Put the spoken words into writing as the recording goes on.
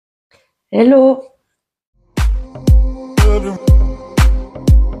Hello!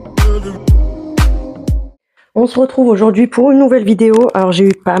 On se retrouve aujourd'hui pour une nouvelle vidéo. Alors j'ai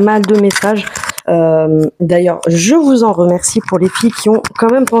eu pas mal de messages. D'ailleurs, je vous en remercie pour les filles qui ont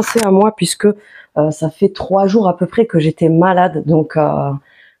quand même pensé à moi puisque ça fait 3 jours à peu près que j'étais malade. Donc,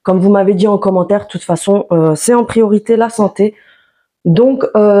 comme vous m'avez dit en commentaire, de toute façon, c'est en priorité la santé. Donc,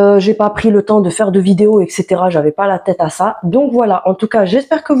 j'ai pas pris le temps de faire de vidéos, etc. J'avais pas la tête à ça. Donc voilà, en tout cas,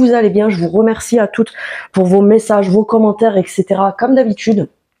 j'espère que vous allez bien. Je vous remercie à toutes pour vos messages, vos commentaires, etc. Comme d'habitude.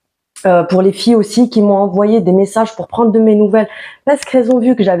 Pour les filles aussi qui m'ont envoyé des messages pour prendre de mes nouvelles parce qu'elles ont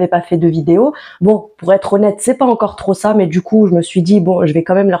vu que j'avais pas fait de vidéo. Bon, pour être honnête, c'est pas encore trop ça, mais du coup, je me suis dit bon, je vais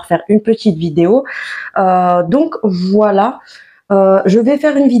quand même leur faire une petite vidéo. Donc voilà, je vais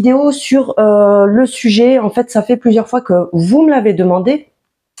faire une vidéo sur le sujet. En fait, ça fait plusieurs fois que vous me l'avez demandé.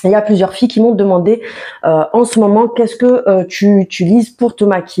 Il y a plusieurs filles qui m'ont demandé en ce moment qu'est-ce que tu utilises pour te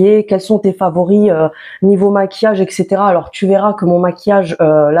maquiller, quels sont tes favoris niveau maquillage, etc. Alors tu verras que mon maquillage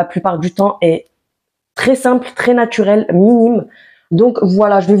la plupart du temps est très simple, très naturel, minime. Donc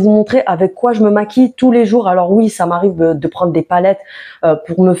voilà, je vais vous montrer avec quoi je me maquille tous les jours. Alors oui, ça m'arrive de prendre des palettes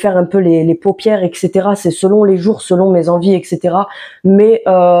pour me faire un peu les paupières, etc. C'est selon les jours, selon mes envies, etc. Mais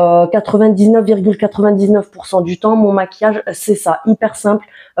 99,99% du temps, mon maquillage, c'est ça, hyper simple,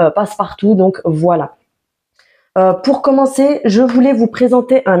 passe-partout. Donc voilà. Pour commencer, je voulais vous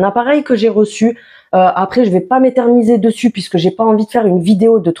présenter un appareil que j'ai reçu. Après, je vais pas m'éterniser dessus puisque j'ai pas envie de faire une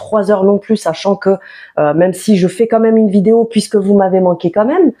vidéo de 3 heures non plus, sachant que même si je fais quand même une vidéo puisque vous m'avez manqué quand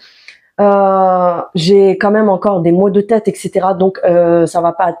même, j'ai quand même encore des maux de tête, etc. Donc ça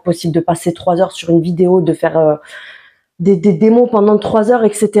va pas être possible de passer 3 heures sur une vidéo, de faire des démos pendant 3 heures,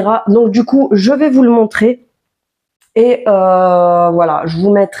 etc. Donc du coup, je vais vous le montrer. Et voilà, je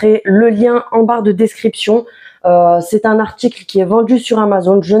vous mettrai le lien en barre de description. C'est un article qui est vendu sur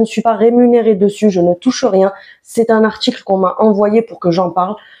Amazon. Je ne suis pas rémunérée dessus, je ne touche rien. C'est un article qu'on m'a envoyé pour que j'en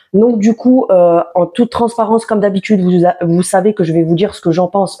parle. Donc du coup, en toute transparence, comme d'habitude, vous savez que je vais vous dire ce que j'en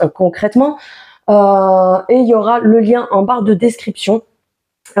pense concrètement. Et il y aura le lien en barre de description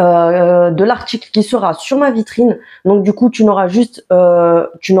de l'article qui sera sur ma vitrine. Donc du coup, tu n'auras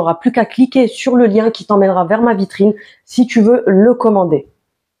plus qu'à cliquer sur le lien qui t'emmènera vers ma vitrine si tu veux le commander.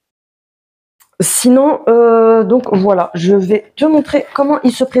 Sinon, donc voilà, je vais te montrer comment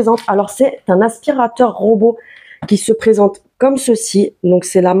il se présente. Alors c'est un aspirateur robot qui se présente comme ceci. Donc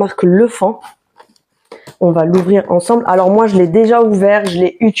c'est la marque Lefant. On va l'ouvrir ensemble. Alors moi je l'ai déjà ouvert, je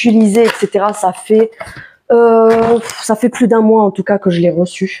l'ai utilisé, etc. Ça fait plus d'1 mois en tout cas que je l'ai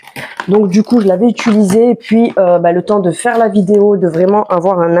reçu. Donc du coup je l'avais utilisé et puis le temps de faire la vidéo, de vraiment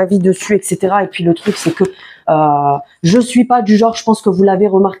avoir un avis dessus, etc. Et puis le truc c'est que je suis pas du genre, je pense que vous l'avez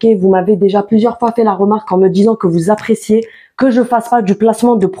remarqué, vous m'avez déjà plusieurs fois fait la remarque en me disant que vous appréciez que je fasse pas du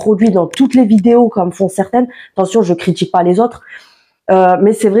placement de produits dans toutes les vidéos comme font certaines. Attention, je critique pas les autres.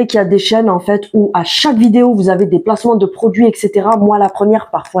 Mais c'est vrai qu'il y a des chaînes en fait où à chaque vidéo vous avez des placements de produits, etc. Moi la première,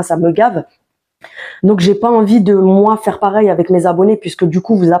 parfois ça me gave. Donc j'ai pas envie de moi faire pareil avec mes abonnés puisque du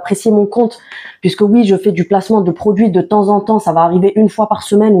coup vous appréciez mon compte, puisque oui je fais du placement de produits de temps en temps, ça va arriver 1 fois par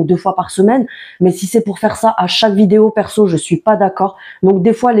semaine ou 2 fois par semaine, mais si c'est pour faire ça à chaque vidéo, perso je suis pas d'accord. Donc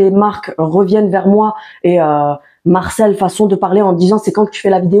des fois les marques reviennent vers moi et Marcel façon de parler en disant c'est quand que tu fais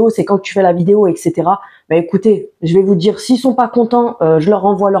la vidéo, c'est quand que tu fais la vidéo, etc. Ben écoutez, je vais vous dire, s'ils sont pas contents, je leur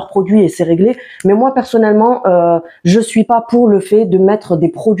envoie leurs produits et c'est réglé. Mais moi personnellement, je suis pas pour le fait de mettre des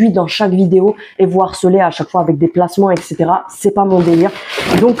produits dans chaque vidéo et vous harceler à chaque fois avec des placements, etc. C'est pas mon délire.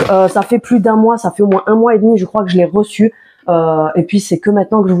 Donc ça fait plus d'1 mois, ça fait au moins 1 mois et demi, je crois que je l'ai reçu. Et puis c'est que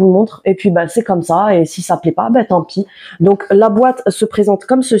maintenant que je vous le montre. Et puis c'est comme ça. Et si ça plaît pas, tant pis. Donc la boîte se présente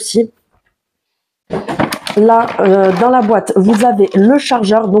comme ceci. Là, dans la boîte, vous avez le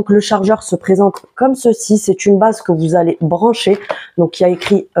chargeur. Donc, le chargeur se présente comme ceci. C'est une base que vous allez brancher. Donc, il y a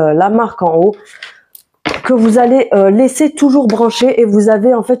écrit la marque en haut que vous allez laisser toujours brancher. Et vous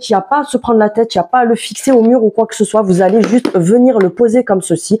avez, en fait, il n'y a pas à se prendre la tête, il n'y a pas à le fixer au mur ou quoi que ce soit. Vous allez juste venir le poser comme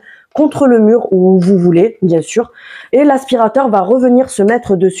ceci, contre le mur où vous voulez, bien sûr. Et l'aspirateur va revenir se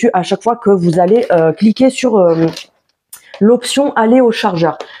mettre dessus à chaque fois que vous allez cliquer sur l'option aller au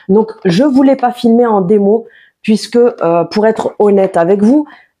chargeur. Donc je voulais pas filmer en démo puisque pour être honnête avec vous,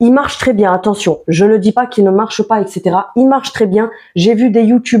 il marche très bien. Attention, je ne dis pas qu'il ne marche pas, etc. Il marche très bien. J'ai vu des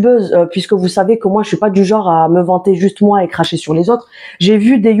youtubeuses, puisque vous savez que moi je suis pas du genre à me vanter juste moi et cracher sur les autres. J'ai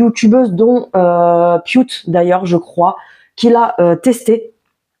vu des youtubeuses dont Pute d'ailleurs je crois, qui l'a testé,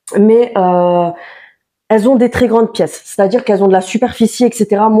 mais elles ont des très grandes pièces, c'est-à-dire qu'elles ont de la superficie,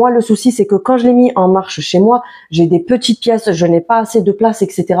 etc. Moi, le souci, c'est que quand je l'ai mis en marche chez moi, j'ai des petites pièces, je n'ai pas assez de place,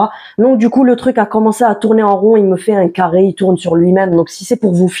 etc. Donc, du coup, le truc a commencé à tourner en rond, il me fait un carré, il tourne sur lui-même. Donc, si c'est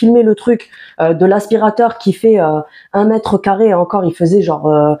pour vous filmer le truc de l'aspirateur qui fait 1 mètre carré, et encore, il faisait genre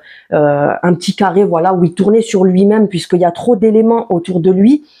un petit carré, voilà, où il tournait sur lui-même, puisqu'il y a trop d'éléments autour de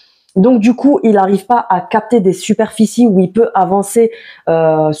lui. Donc du coup, il n'arrive pas à capter des superficies où il peut avancer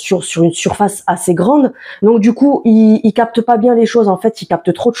sur une surface assez grande. Donc du coup, il capte pas bien les choses. En fait, il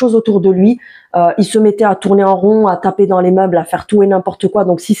capte trop de choses autour de lui. Il se mettait à tourner en rond, à taper dans les meubles, à faire tout et n'importe quoi.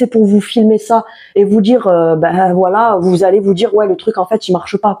 Donc si c'est pour vous filmer ça et vous dire, ben voilà, vous allez vous dire ouais, le truc en fait il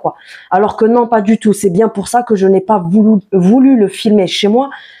marche pas quoi. Alors que non, pas du tout. C'est bien pour ça que je n'ai pas voulu le filmer chez moi.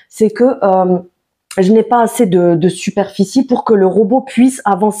 C'est que je n'ai pas assez de superficie pour que le robot puisse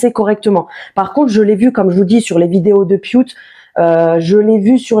avancer correctement. Par contre, je l'ai vu, comme je vous dis, sur les vidéos de Piute, je l'ai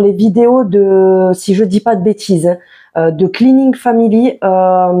vu sur les vidéos de, si je dis pas de bêtises, de Cleaning Family,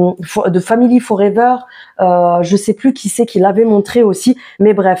 de Family Forever, je sais plus qui c'est qui l'avait montré aussi,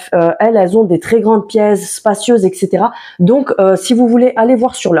 mais bref, elles ont des très grandes pièces, spacieuses, etc. Donc, si vous voulez aller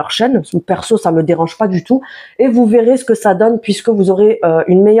voir sur leur chaîne, perso, ça me dérange pas du tout, et vous verrez ce que ça donne puisque vous aurez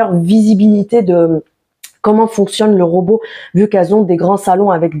une meilleure visibilité de comment fonctionne le robot, vu qu'elles ont des grands salons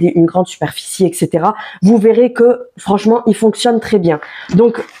avec une grande superficie, etc. Vous verrez que, franchement, il fonctionne très bien.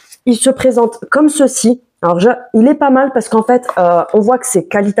 Donc, il se présente comme ceci. Alors, il est pas mal parce qu'en fait, on voit que c'est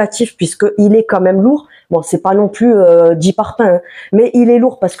qualitatif puisqu'il est quand même lourd. Bon, c'est pas non plus 10 par pain, hein, mais il est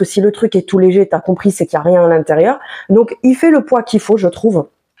lourd parce que si le truc est tout léger, t'as compris, c'est qu'il n'y a rien à l'intérieur. Donc, il fait le poids qu'il faut, je trouve.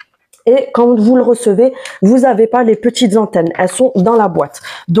 Et quand vous le recevez, vous n'avez pas les petites antennes, elles sont dans la boîte.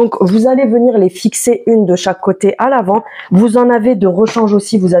 Donc, vous allez venir les fixer une de chaque côté à l'avant. Vous en avez de rechange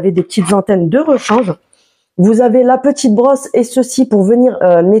aussi, vous avez des petites antennes de rechange. Vous avez la petite brosse et ceci pour venir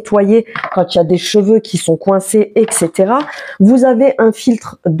nettoyer quand il y a des cheveux qui sont coincés, etc. Vous avez un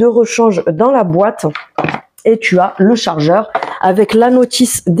filtre de rechange dans la boîte. Et tu as le chargeur avec la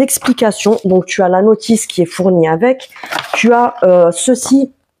notice d'explication. Donc, tu as la notice qui est fournie avec. Tu as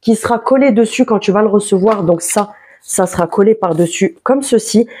ceci qui sera collé dessus quand tu vas le recevoir. Donc ça sera collé par-dessus comme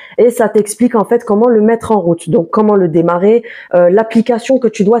ceci. Et ça t'explique en fait comment le mettre en route. Donc comment le démarrer, l'application que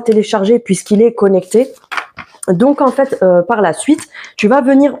tu dois télécharger puisqu'il est connecté. Donc en fait, par la suite, tu vas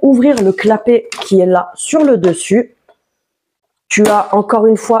venir ouvrir le clapet qui est là sur le dessus. Tu as encore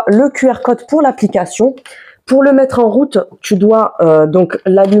une fois le QR code pour l'application. Pour le mettre en route, tu dois donc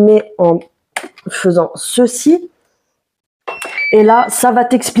l'allumer en faisant ceci. Et là, ça va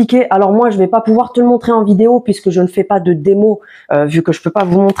t'expliquer. Alors moi, je vais pas pouvoir te le montrer en vidéo puisque je ne fais pas de démo vu que je peux pas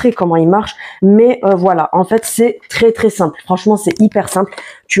vous montrer comment il marche. Mais voilà, en fait, c'est très très simple. Franchement, c'est hyper simple.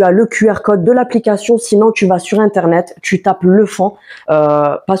 Tu as le QR code de l'application. Sinon, tu vas sur Internet, tu tapes le fond,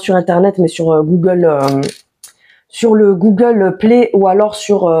 pas sur Internet, mais sur Google. Sur le Google Play ou alors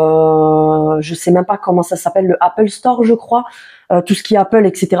sur, je sais même pas comment ça s'appelle, le Apple Store, je crois. Tout ce qui est Apple,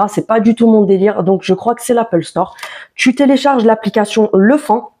 etc. C'est pas du tout mon délire, donc je crois que c'est l'Apple Store. Tu télécharges l'application Le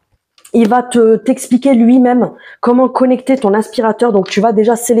Fan. Il va t'expliquer lui-même comment connecter ton aspirateur. Donc tu vas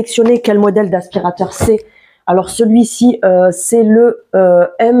déjà sélectionner quel modèle d'aspirateur c'est. Alors celui-ci, c'est le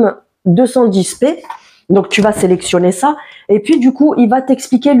M210P. Donc tu vas sélectionner ça et puis du coup il va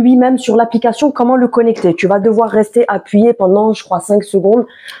t'expliquer lui-même sur l'application comment le connecter. Tu vas devoir rester appuyé pendant je crois 5 secondes.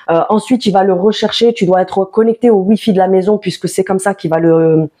 Ensuite il va le rechercher. Tu dois être connecté au Wi-Fi de la maison puisque c'est comme ça qu'il va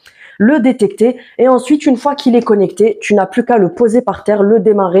le détecter. Et ensuite une fois qu'il est connecté, tu n'as plus qu'à le poser par terre, le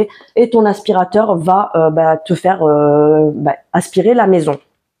démarrer et ton aspirateur va te faire aspirer la maison.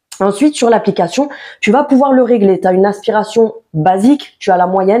 Ensuite, sur l'application, tu vas pouvoir le régler. Tu as une aspiration basique, tu as la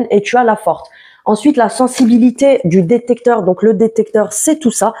moyenne et tu as la forte. Ensuite, la sensibilité du détecteur. Donc, le détecteur, c'est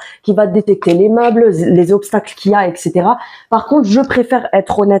tout ça qui va détecter les meubles, les obstacles qu'il y a, etc. Par contre, je préfère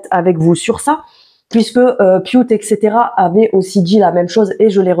être honnête avec vous sur ça, puisque Piute, etc. avait aussi dit la même chose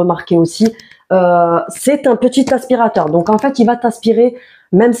et je l'ai remarqué aussi. C'est un petit aspirateur. Donc, en fait, il va t'aspirer,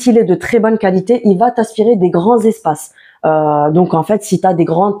 même s'il est de très bonne qualité, il va t'aspirer des grands espaces. Donc en fait, si tu as des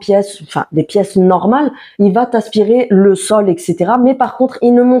grandes pièces, enfin des pièces normales, il va t'aspirer le sol, etc. Mais par contre,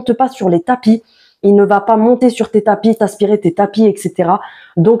 il ne monte pas sur les tapis. Il ne va pas monter sur tes tapis, t'aspirer tes tapis, etc.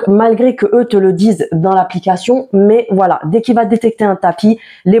 Donc malgré que eux te le disent dans l'application, mais voilà, dès qu'il va détecter un tapis,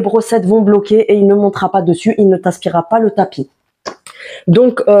 les brossettes vont bloquer et il ne montera pas dessus, il ne t'aspirera pas le tapis.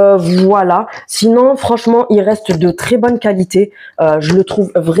 Donc voilà, sinon franchement il reste de très bonne qualité, je le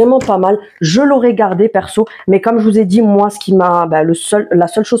trouve vraiment pas mal, je l'aurais gardé perso, mais comme je vous ai dit, moi ce qui m'a, la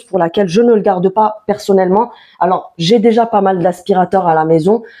seule chose pour laquelle je ne le garde pas personnellement, alors j'ai déjà pas mal d'aspirateurs à la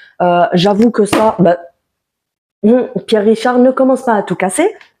maison, j'avoue que ça, Pierre Richard ne commence pas à tout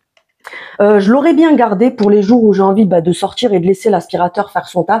casser. Je l'aurais bien gardé pour les jours où j'ai envie de sortir et de laisser l'aspirateur faire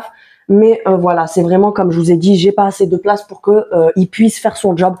son taf. Mais voilà, c'est vraiment comme je vous ai dit, j'ai pas assez de place pour que il puisse faire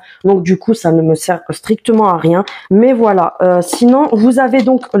son job. Donc du coup, ça ne me sert strictement à rien. Mais voilà, sinon, vous avez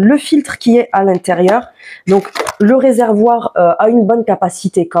donc le filtre qui est à l'intérieur. Donc le réservoir a une bonne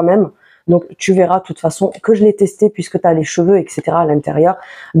capacité quand même. Donc tu verras de toute façon que je l'ai testé puisque tu as les cheveux, etc. à l'intérieur.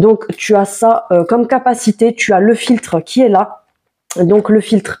 Donc tu as ça comme capacité. Tu as le filtre qui est là. Donc le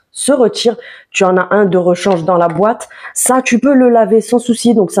filtre se retire, tu en as un de rechange dans la boîte, ça tu peux le laver sans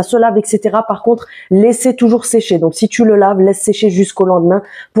souci, donc ça se lave, etc. Par contre, laissez toujours sécher, donc si tu le laves, laisse sécher jusqu'au lendemain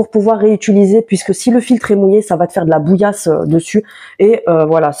pour pouvoir réutiliser, puisque si le filtre est mouillé, ça va te faire de la bouillasse dessus, et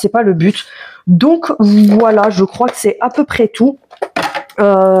voilà, c'est pas le but. Donc voilà, je crois que c'est à peu près tout.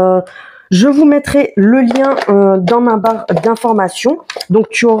 Je vous mettrai le lien dans ma barre d'informations, donc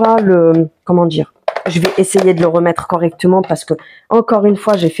tu auras le, comment dire, je vais essayer de le remettre correctement parce que, encore une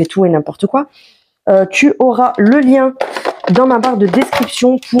fois, j'ai fait tout et n'importe quoi. Tu auras le lien dans ma barre de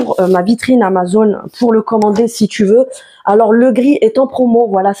description pour ma vitrine Amazon pour le commander si tu veux. Alors, le gris est en promo.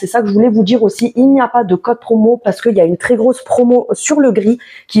 Voilà, c'est ça que je voulais vous dire aussi. Il n'y a pas de code promo parce qu'il y a une très grosse promo sur le gris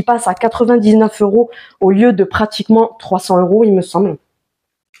qui passe à 99 € au lieu de pratiquement 300 €, il me semble.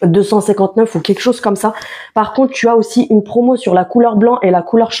 259 ou quelque chose comme ça. Par contre, tu as aussi une promo sur la couleur blanc et la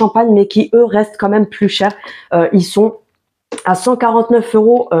couleur champagne, mais qui, eux, restent quand même plus chers. Ils sont à 149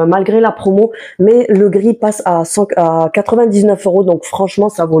 € malgré la promo, mais le gris passe à 99 €, donc franchement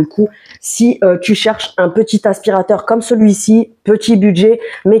ça vaut le coup si tu cherches un petit aspirateur comme celui-ci, petit budget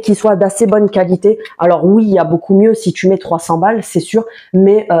mais qui soit d'assez bonne qualité. Alors oui, il y a beaucoup mieux si tu mets 300 balles, c'est sûr,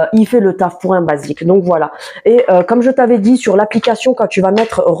 mais il fait le taf pour un basique, donc voilà. Et comme je t'avais dit sur l'application, quand tu vas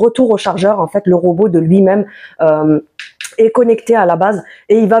mettre retour au chargeur, en fait le robot de lui-même est connecté à la base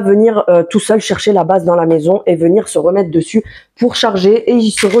et il va venir tout seul chercher la base dans la maison et venir se remettre dessus pour charger, et il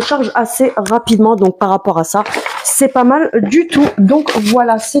se recharge assez rapidement, donc par rapport à ça c'est pas mal du tout. Donc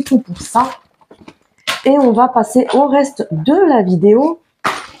voilà, c'est tout pour ça et on va passer au reste de la vidéo.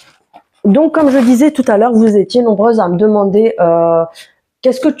 Donc comme je disais tout à l'heure, vous étiez nombreuses à me demander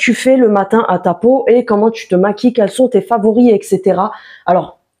qu'est-ce que tu fais le matin à ta peau et comment tu te maquilles, quels sont tes favoris, etc.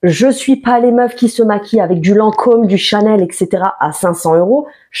 Alors je suis pas les meufs qui se maquillent avec du Lancôme, du Chanel, etc. à 500 €.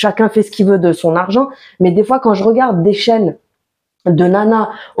 Chacun fait ce qu'il veut de son argent. Mais des fois, quand je regarde des chaînes de nanas,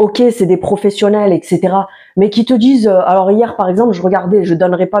 ok, c'est des professionnels, etc. mais qui te disent, alors hier par exemple, je regardais, je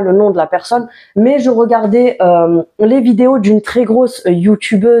donnerai pas le nom de la personne, mais je regardais les vidéos d'une très grosse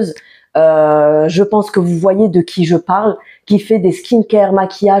youtubeuse. Je pense que vous voyez de qui je parle, qui fait des skincare,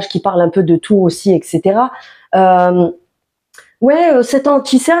 maquillage, qui parle un peu de tout aussi, etc. Ouais, cet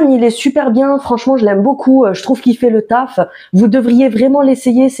anti-cerne, il est super bien. Franchement, je l'aime beaucoup. Je trouve qu'il fait le taf. Vous devriez vraiment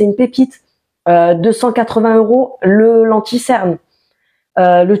l'essayer. C'est une pépite. 280 € l'anti-cerne.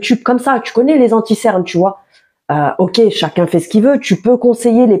 Le tube comme ça. Tu connais les anti-cernes, tu vois. Ok, chacun fait ce qu'il veut. Tu peux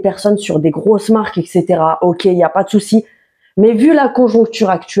conseiller les personnes sur des grosses marques, etc. Ok, il n'y a pas de souci. Mais vu la conjoncture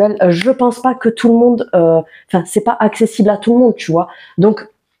actuelle, je pense pas que tout le monde... Enfin, c'est pas accessible à tout le monde, tu vois. Donc,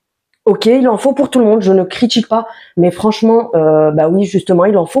 ok, il en faut pour tout le monde, je ne critique pas, mais franchement, bah oui, justement,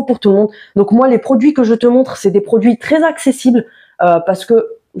 il en faut pour tout le monde. Donc moi, les produits que je te montre, c'est des produits très accessibles parce que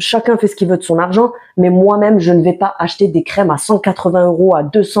chacun fait ce qu'il veut de son argent, mais moi-même, je ne vais pas acheter des crèmes à 180 €, à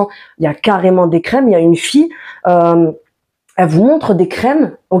 200. Il y a carrément des crèmes. Il y a une fille, elle vous montre des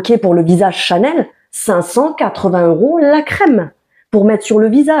crèmes, ok, pour le visage Chanel, 580 € la crème pour mettre sur le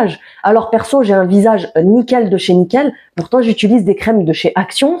visage. Alors perso, j'ai un visage nickel de chez Nickel. Pourtant, j'utilise des crèmes de chez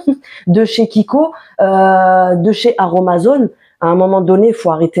Action, de chez Kiko, de chez Aromazone. À un moment donné, il faut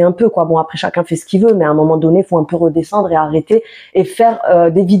arrêter un peu, quoi. Bon, après, chacun fait ce qu'il veut, mais à un moment donné, il faut un peu redescendre et arrêter et faire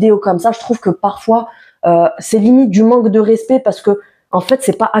des vidéos comme ça. Je trouve que parfois, c'est limite du manque de respect parce que, en fait,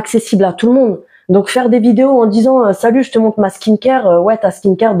 c'est pas accessible à tout le monde. Donc faire des vidéos en disant salut, je te montre ma skincare, ouais, ta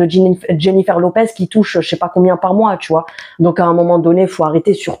skincare de Jennifer Lopez qui touche je sais pas combien par mois, tu vois. Donc à un moment donné, faut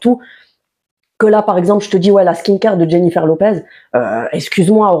arrêter, surtout que là par exemple, je te dis ouais, la skincare de Jennifer Lopez,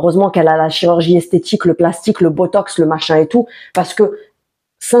 excuse-moi, heureusement qu'elle a la chirurgie esthétique, le plastique, le botox, le machin et tout, parce que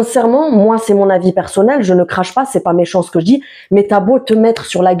sincèrement, moi, c'est mon avis personnel, je ne crache pas, c'est pas méchant ce que je dis, mais t'as beau te mettre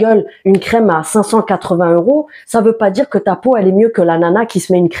sur la gueule une crème à 580 €, ça veut pas dire que ta peau, elle est mieux que la nana qui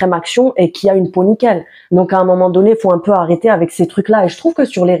se met une crème Action et qui a une peau nickel. Donc, à un moment donné, il faut un peu arrêter avec ces trucs-là. Et je trouve que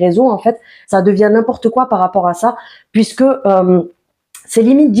sur les réseaux, en fait, ça devient n'importe quoi par rapport à ça, puisque... c'est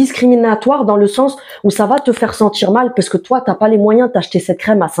limite discriminatoire dans le sens où ça va te faire sentir mal parce que toi, t'as pas les moyens d'acheter cette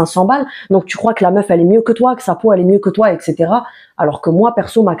crème à 500 balles. Donc, tu crois que la meuf, elle est mieux que toi, que sa peau, elle est mieux que toi, etc. Alors que moi,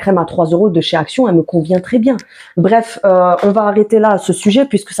 perso, ma crème à 3 € de chez Action, elle me convient très bien. Bref, on va arrêter là ce sujet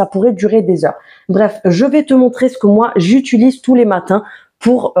puisque ça pourrait durer des heures. Bref, je vais te montrer ce que moi, j'utilise tous les matins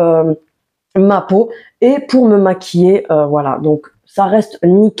pour ma peau et pour me maquiller. Voilà, donc ça reste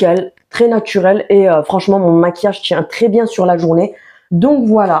nickel, très naturel et franchement mon maquillage tient très bien sur la journée. Donc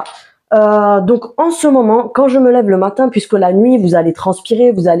voilà. Donc en ce moment, quand je me lève le matin, puisque la nuit vous allez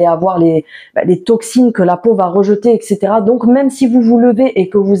transpirer, vous allez avoir les toxines que la peau va rejeter, etc. Donc même si vous vous levez et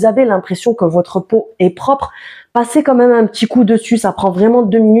que vous avez l'impression que votre peau est propre, passez quand même un petit coup dessus. Ça prend vraiment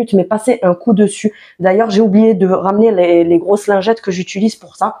 2 minutes, mais passez un coup dessus. D'ailleurs, j'ai oublié de ramener les grosses lingettes que j'utilise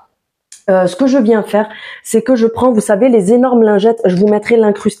pour ça. Ce que je viens faire, c'est que je prends, vous savez, les énormes lingettes, je vous mettrai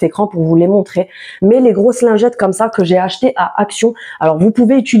l'incruste écran pour vous les montrer, mais les grosses lingettes comme ça que j'ai achetées à Action. Alors vous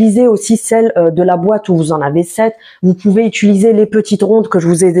pouvez utiliser aussi celles de la boîte où vous en avez 7, vous pouvez utiliser les petites rondes que je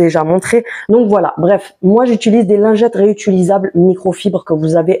vous ai déjà montrées. Donc voilà, bref, moi j'utilise des lingettes réutilisables microfibres que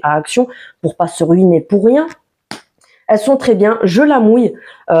vous avez à Action pour pas se ruiner pour rien. Elles sont très bien, je la mouille,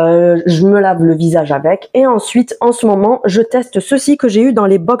 je me lave le visage avec et ensuite en ce moment je teste ceci que j'ai eu dans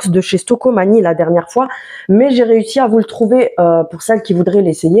les box de chez Stocomanie la dernière fois, mais j'ai réussi à vous le trouver, pour celles qui voudraient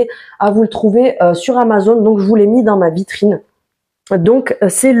l'essayer, à vous le trouver sur Amazon, donc je vous l'ai mis dans ma vitrine. Donc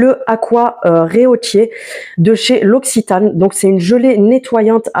c'est le Aqua Réautier de chez l'Occitane, donc c'est une gelée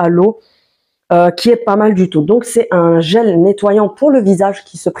nettoyante à l'eau qui est pas mal du tout. Donc c'est un gel nettoyant pour le visage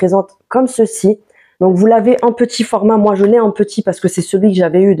qui se présente comme ceci. Donc vous l'avez en petit format, moi je l'ai en petit parce que c'est celui que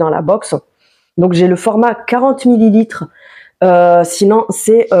j'avais eu dans la box. Donc j'ai le format 40 ml, sinon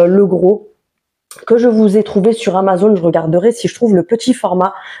c'est le gros que je vous ai trouvé sur Amazon. Je regarderai si je trouve le petit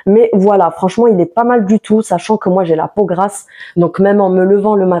format. Mais voilà, franchement il est pas mal du tout, sachant que moi j'ai la peau grasse. Donc même en me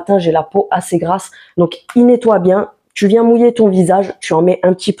levant le matin, j'ai la peau assez grasse. Donc il nettoie bien. Tu viens mouiller ton visage, tu en mets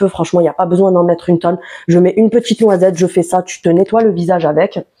un petit peu, franchement il n'y a pas besoin d'en mettre une tonne. Je mets une petite noisette, je fais ça, tu te nettoies le visage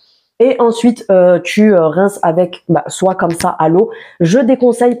avec. Et ensuite, tu rinces avec, soit comme ça à l'eau. Je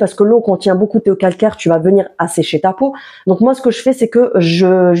déconseille parce que l'eau contient beaucoup de calcaire, tu vas venir assécher ta peau. Donc moi, ce que je fais, c'est que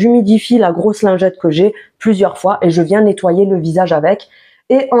j'humidifie la grosse lingette que j'ai plusieurs fois et je viens nettoyer le visage avec.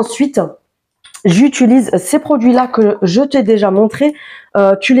 Et ensuite, j'utilise ces produits-là que je t'ai déjà montré.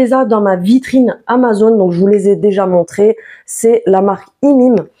 Tu les as dans ma vitrine Amazon, donc je vous les ai déjà montrés. C'est la marque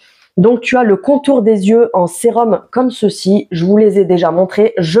Imim. Donc tu as le contour des yeux en sérum comme ceci, je vous les ai déjà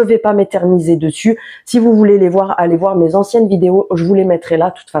montrés, je vais pas m'éterniser dessus. Si vous voulez les voir, allez voir mes anciennes vidéos, je vous les mettrai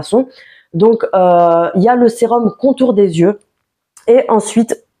là de toute façon. Donc il y a le sérum contour des yeux et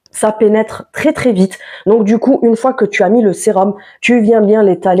ensuite ça pénètre très très vite. Donc du coup, une fois que tu as mis le sérum, tu viens bien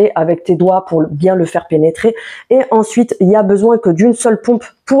l'étaler avec tes doigts pour bien le faire pénétrer. Et ensuite, il y a besoin que d'une seule pompe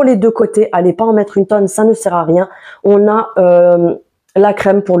pour les deux côtés. Allez pas en mettre une tonne, ça ne sert à rien. On a la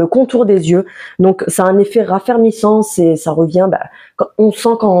crème pour le contour des yeux, donc ça a un effet raffermissant, ça revient, on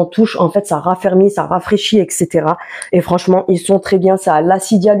sent quand on touche, en fait ça raffermit, ça rafraîchit, etc. Et franchement ils sont très bien, ça a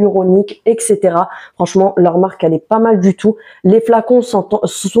l'acide hyaluronique, etc. Franchement leur marque elle est pas mal du tout. Les flacons sont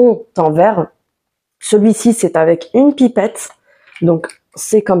en verre, celui-ci c'est avec une pipette, donc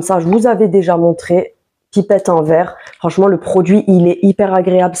c'est comme ça, je vous avais déjà montré. Pipette en verre, franchement le produit il est hyper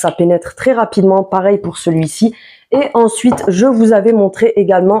agréable, ça pénètre très rapidement, pareil pour celui-ci. Et ensuite, je vous avais montré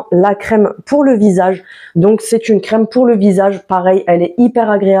également la crème pour le visage. Donc, c'est une crème pour le visage. Pareil, elle est hyper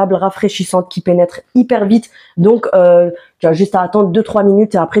agréable, rafraîchissante, qui pénètre hyper vite. Donc, tu as juste à attendre 2-3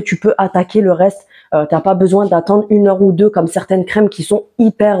 minutes et après, tu peux attaquer le reste. T'as pas besoin d'attendre 1 heure ou 2 comme certaines crèmes qui sont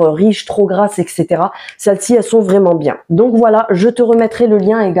hyper riches, trop grasses, etc. Celles-ci, elles sont vraiment bien. Donc, voilà, je te remettrai le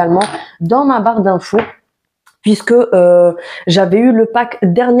lien également dans ma barre d'infos, puisque j'avais eu le pack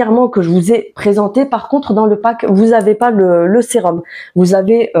dernièrement que je vous ai présenté. Par contre, dans le pack, vous n'avez pas le sérum. Vous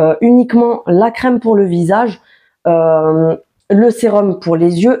avez uniquement la crème pour le visage, le sérum pour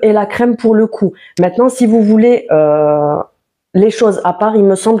les yeux et la crème pour le cou. Maintenant, si vous voulez les choses à part, il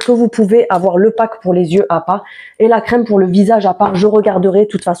me semble que vous pouvez avoir le pack pour les yeux à part et la crème pour le visage à part. Je regarderai, de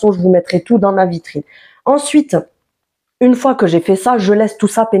toute façon, je vous mettrai tout dans ma vitrine. Ensuite, une fois que j'ai fait ça, je laisse tout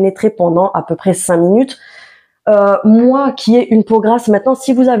ça pénétrer pendant à peu près 5 minutes. Moi qui ai une peau grasse, maintenant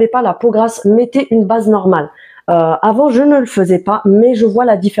si vous n'avez pas la peau grasse, mettez une base normale. Avant je ne le faisais pas, mais je vois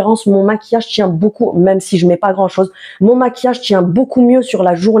la différence, mon maquillage tient beaucoup, même si je mets pas grand chose, mon maquillage tient beaucoup mieux sur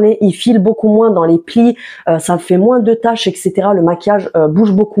la journée, il file beaucoup moins dans les plis, ça fait moins de taches, etc. Le maquillage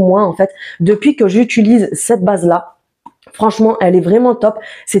bouge beaucoup moins en fait, depuis que j'utilise cette base là. Franchement, elle est vraiment top.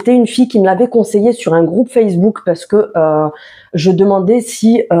 C'était une fille qui me l'avait conseillé sur un groupe Facebook parce que je demandais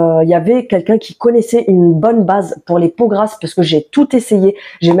si il y avait quelqu'un qui connaissait une bonne base pour les peaux grasses parce que j'ai tout essayé.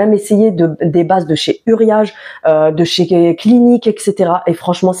 J'ai même essayé des bases de chez Uriage, de chez Clinique, etc. Et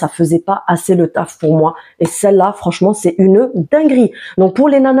franchement, ça faisait pas assez le taf pour moi. Et celle-là, franchement, c'est une dinguerie. Donc pour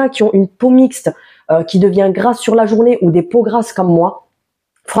les nanas qui ont une peau mixte, qui devient grasse sur la journée ou des peaux grasses comme moi,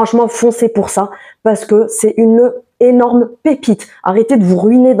 franchement, foncez pour ça parce que c'est une énorme pépite. Arrêtez de vous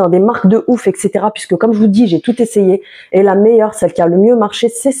ruiner dans des marques de ouf, etc. Puisque comme je vous dis, j'ai tout essayé. Et la meilleure, celle qui a le mieux marché,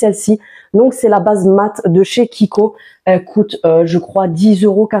 c'est celle-ci. Donc c'est la base mat de chez Kiko. Elle coûte, je crois,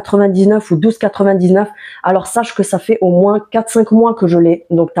 10,99 € ou 12,99 €. Alors sache que ça fait au moins 4-5 mois que je l'ai.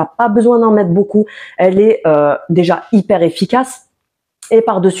 Donc t'as pas besoin d'en mettre beaucoup. Elle est déjà hyper efficace. Et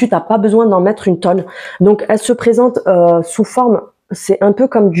par-dessus, t'as pas besoin d'en mettre une tonne. Donc elle se présente sous forme, c'est un peu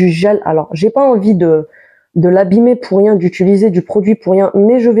comme du gel. Alors j'ai pas envie de l'abîmer pour rien, d'utiliser du produit pour rien,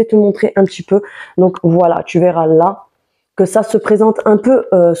 mais je vais te montrer un petit peu. Donc voilà, tu verras là que ça se présente un peu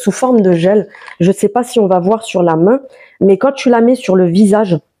sous forme de gel. Je sais pas si on va voir sur la main, mais quand tu la mets sur le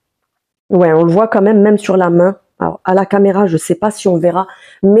visage, ouais, on le voit quand même sur la main. Alors à la caméra, je sais pas si on verra,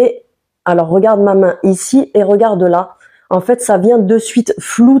 mais alors regarde ma main ici et regarde là. En fait, ça vient de suite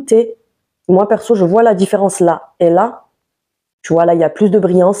flouter. Moi perso, je vois la différence là et là. Tu vois, là, il y a plus de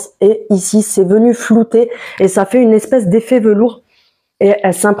brillance. Et ici, c'est venu flouter. Et ça fait une espèce d'effet velours. Et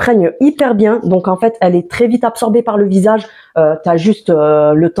elle s'imprègne hyper bien. Donc, en fait, elle est très vite absorbée par le visage. Tu as juste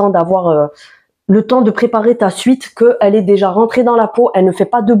le temps d'avoir... le temps de préparer ta suite, qu'elle est déjà rentrée dans la peau. Elle ne fait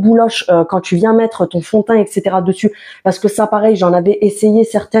pas de bouloche quand tu viens mettre ton fond de teint, etc. dessus. Parce que ça, pareil, j'en avais essayé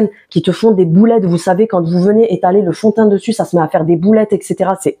certaines qui te font des boulettes. Vous savez, quand vous venez étaler le fond de teint dessus, ça se met à faire des boulettes,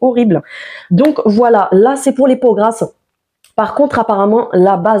 etc. C'est horrible. Donc, voilà. Là, c'est pour les peaux grasses. Par contre, apparemment,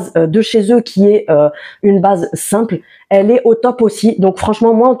 la base de chez eux, qui est une base simple, elle est au top aussi. Donc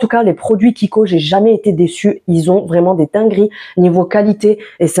franchement, moi en tout cas, les produits Kiko, j'ai jamais été déçue. Ils ont vraiment des dingueries niveau qualité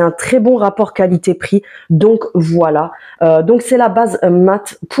et c'est un très bon rapport qualité-prix. Donc voilà. Donc c'est la base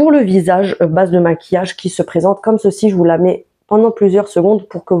mat pour le visage, base de maquillage qui se présente comme ceci. Je vous la mets pendant plusieurs secondes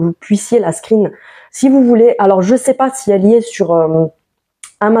pour que vous puissiez la screen si vous voulez. Alors je sais pas si elle y est sur...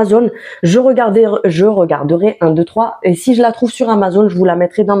 Amazon, je regarderai 1, 2, 3 et si je la trouve sur Amazon, je vous la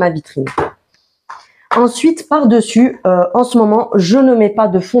mettrai dans ma vitrine. Ensuite, par-dessus, en ce moment, je ne mets pas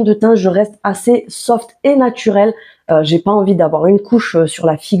de fond de teint, je reste assez soft et naturel. J'ai pas envie d'avoir une couche sur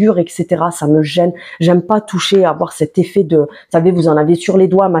la figure, etc. Ça me gêne. J'aime pas toucher, avoir cet effet de, vous savez, vous en avez sur les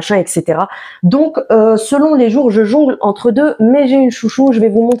doigts, machin, etc. Donc, selon les jours, je jongle entre deux, mais j'ai une chouchou, je vais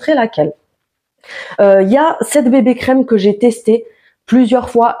vous montrer laquelle. Il y a cette bébé crème que j'ai testée plusieurs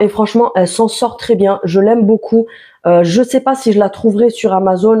fois et franchement elle s'en sort très bien, je l'aime beaucoup. Je sais pas si je la trouverai sur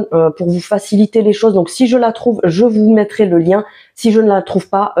Amazon pour vous faciliter les choses, donc si je la trouve je vous mettrai le lien, si je ne la trouve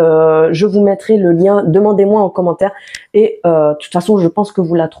pas je vous mettrai le lien, demandez-moi en commentaire et de toute façon je pense que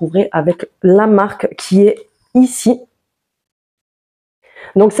vous la trouverez avec la marque qui est ici.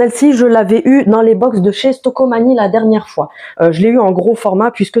 Donc celle-ci, je l'avais eu dans les box de chez Stocomanie la dernière fois. Je l'ai eu en gros format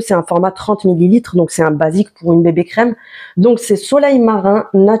puisque c'est un format 30 ml, donc c'est un basique pour une bébé crème. Donc c'est Soleil Marin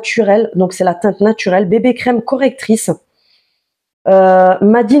naturel, donc c'est la teinte naturelle, bébé crème correctrice.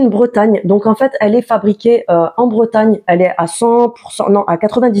 Made in Bretagne, donc en fait elle est fabriquée en Bretagne, elle est à 100%, non à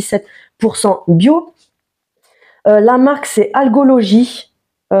 97% bio. La marque c'est Algologie.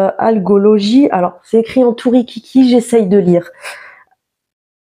 Algologie, alors c'est écrit en tourikiki, j'essaye de lire.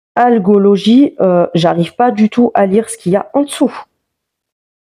 Algologie, j'arrive pas du tout à lire ce qu'il y a en dessous.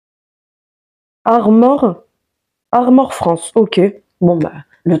 Armor France, ok. Bon bah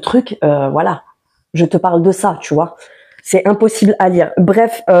le truc, voilà, je te parle de ça, tu vois. C'est impossible à lire.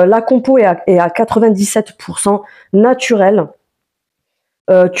 Bref, la compo est à 97% naturel.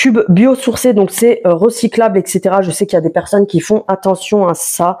 Tube biosourcé, donc c'est recyclable, etc. Je sais qu'il y a des personnes qui font attention à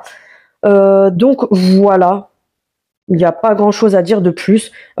ça. Donc voilà. Il n'y a pas grand chose à dire de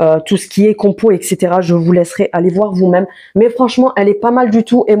plus. Tout ce qui est compo, etc. je vous laisserai aller voir vous-même. Mais franchement, elle est pas mal du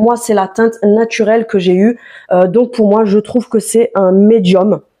tout. Et moi, c'est la teinte naturelle que j'ai eue. Donc pour moi, je trouve que c'est un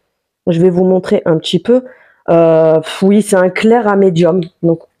médium. Je vais vous montrer un petit peu. Oui, c'est un clair à médium.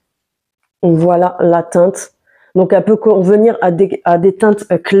 Donc voilà la teinte. Donc elle peut convenir à des teintes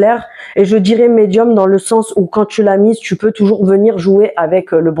claires. Et je dirais médium dans le sens où quand tu l'as mise, tu peux toujours venir jouer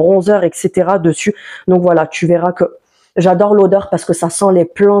avec le bronzer, etc. dessus. Donc voilà, tu verras que j'adore l'odeur parce que ça sent les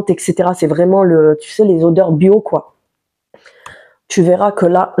plantes, etc. C'est vraiment tu sais, les odeurs bio, quoi. Tu verras que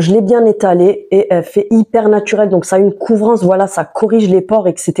là, je l'ai bien étalée et elle fait hyper naturel. Donc ça a une couvrance, voilà, ça corrige les pores,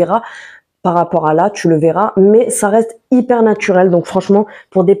 etc. Par rapport à là, tu le verras, mais ça reste hyper naturel. Donc franchement,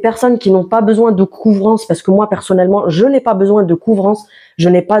 pour des personnes qui n'ont pas besoin de couvrance, parce que moi personnellement, je n'ai pas besoin de couvrance, je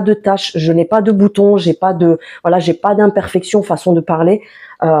n'ai pas de taches, je n'ai pas de boutons, j'ai pas de, voilà, j'ai pas d'imperfection, façon de parler.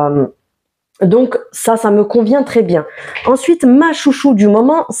 Donc ça me convient très bien. Ensuite, ma chouchou du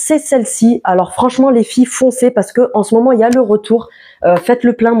moment, c'est celle-ci. Alors franchement, les filles, foncez parce que en ce moment, il y a le retour. Faites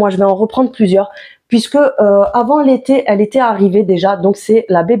le plein, moi je vais en reprendre plusieurs. Puisque avant l'été, elle était arrivée déjà. Donc c'est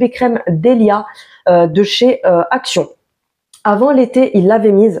la bébé crème Delia de chez Action. Avant l'été, il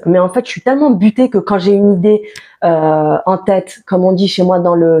l'avait mise, mais en fait, je suis tellement butée que quand j'ai une idée en tête, comme on dit chez moi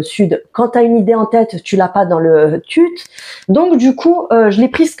dans le sud, quand tu as une idée en tête, tu l'as pas dans le tut. Donc du coup, je l'ai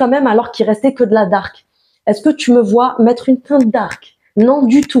prise quand même alors qu'il restait que de la dark. Est-ce que tu me vois mettre une teinte dark? Non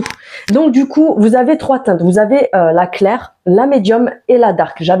du tout. Donc du coup, vous avez 3 teintes. Vous avez la claire, la médium et la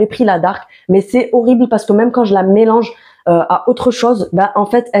dark. J'avais pris la dark, mais c'est horrible parce que même quand je la mélange à autre chose, bah, en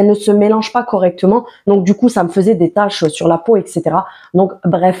fait, elle ne se mélange pas correctement. Donc, du coup, ça me faisait des taches sur la peau, etc. Donc,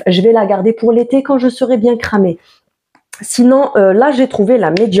 bref, je vais la garder pour l'été quand je serai bien cramée. Sinon, là, j'ai trouvé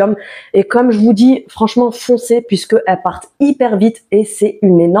la médium. Et comme je vous dis, franchement, foncez puisqu'elles partent hyper vite et c'est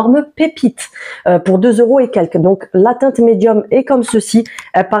une énorme pépite pour 2 € et quelques. Donc, la teinte médium est comme ceci.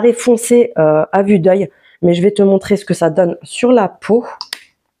 Elle paraît foncée à vue d'œil. Mais je vais te montrer ce que ça donne sur la peau.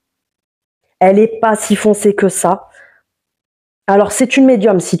 Elle est pas si foncée que ça. Alors, c'est une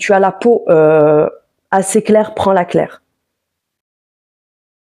médium. Si tu as la peau assez claire, prends la claire.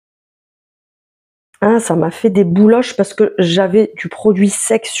 Ah, ça m'a fait des bouloches parce que j'avais du produit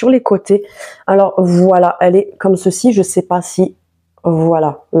sec sur les côtés. Alors, voilà, elle est comme ceci. Je sais pas si...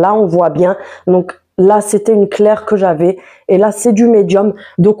 Voilà, là, on voit bien. Donc, là, c'était une claire que j'avais. Et là, c'est du médium.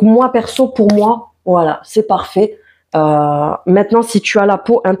 Donc, moi, perso, pour moi, voilà, c'est parfait. Maintenant, si tu as la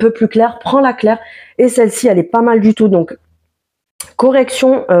peau un peu plus claire, prends la claire. Et celle-ci, elle est pas mal du tout. Donc,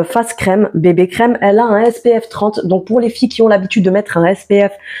 correction face crème, bébé crème, elle a un SPF 30. Donc pour les filles qui ont l'habitude de mettre un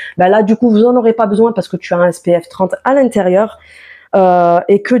SPF, ben là du coup vous en aurez pas besoin parce que tu as un SPF 30 à l'intérieur.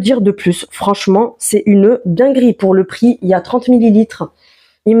 Et que dire de plus? Franchement, c'est une dinguerie pour le prix. Il y a 30 millilitres.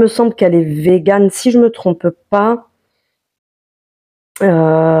 Il me semble qu'elle est végane si je me trompe pas.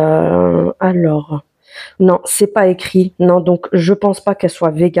 Alors... Non, c'est pas écrit. Non, donc je pense pas qu'elle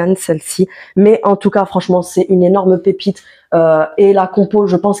soit végane celle-ci. Mais en tout cas, franchement, c'est une énorme pépite. Et la compo,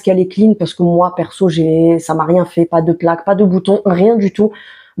 je pense qu'elle est clean parce que moi, perso, ça m'a rien fait. Pas de plaques, pas de boutons, rien du tout.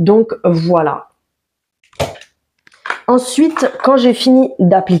 Donc voilà. Ensuite, quand j'ai fini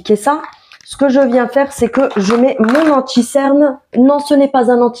d'appliquer ça, ce que je viens faire, c'est que je mets mon anti-cerne. Non, ce n'est pas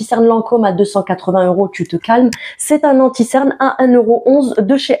un anti-cerne Lancôme à 280 €, tu te calmes. C'est un anti-cerne à 1,11 €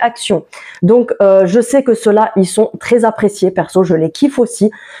 de chez Action. Donc, je sais que ceux-là, ils sont très appréciés. Perso, je les kiffe aussi.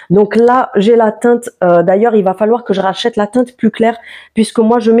 Donc là, j'ai la teinte. D'ailleurs, il va falloir que je rachète la teinte plus claire, puisque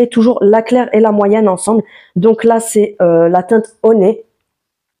moi, je mets toujours la claire et la moyenne ensemble. Donc là, c'est la teinte au nez.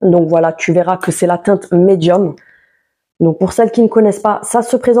 Donc voilà, tu verras que c'est la teinte médium. Donc pour celles qui ne connaissent pas, ça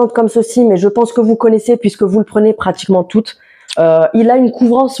se présente comme ceci, mais je pense que vous connaissez puisque vous le prenez pratiquement toutes. Il a une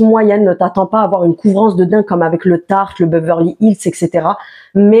couvrance moyenne, ne t'attends pas à avoir une couvrance de dingue comme avec le Tarte, le Beverly Hills, etc.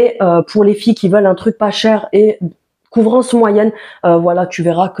 Mais pour les filles qui veulent un truc pas cher et couvrance moyenne, voilà, tu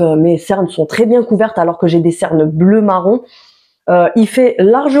verras que mes cernes sont très bien couvertes alors que j'ai des cernes bleu-marron. Il fait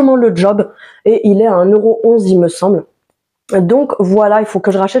largement le job et il est à 1,11 € il me semble. Donc voilà, il faut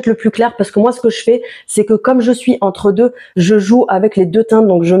que je rachète le plus clair parce que moi ce que je fais, c'est que comme je suis entre deux, je joue avec les deux teintes.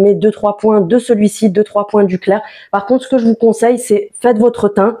 Donc je mets 2-3 points de celui-ci, 2-3 points du clair. Par contre, ce que je vous conseille, c'est faites votre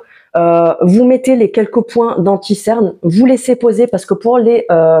teint. Vous mettez les quelques points d'anti-cerne, vous laissez poser parce que pour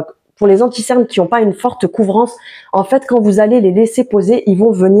les anti-cernes qui n'ont pas une forte couvrance, en fait, quand vous allez les laisser poser, ils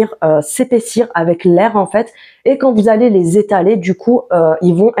vont venir s'épaissir avec l'air, en fait. Et quand vous allez les étaler, du coup,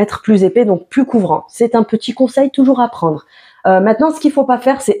 ils vont être plus épais, donc plus couvrants. C'est un petit conseil toujours à prendre. Maintenant, ce qu'il faut pas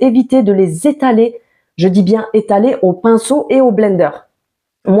faire, c'est éviter de les étaler, je dis bien étaler, au pinceau et au blender.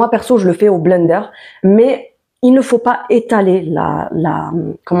 Moi, perso, je le fais au blender, mais il ne faut pas étaler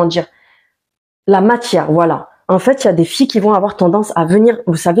comment dire, la matière, voilà. En fait, il y a des filles qui vont avoir tendance à venir,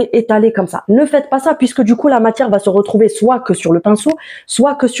 vous savez, étaler comme ça. Ne faites pas ça puisque du coup, la matière va se retrouver soit que sur le pinceau,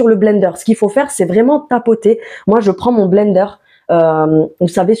 soit que sur le blender. Ce qu'il faut faire, c'est vraiment tapoter. Moi, je prends mon blender, vous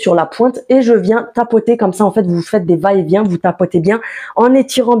savez, sur la pointe et je viens tapoter comme ça. En fait, vous faites des va-et-vient, vous tapotez bien en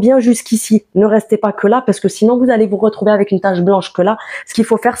étirant bien jusqu'ici. Ne restez pas que là parce que sinon, vous allez vous retrouver avec une tache blanche que là. Ce qu'il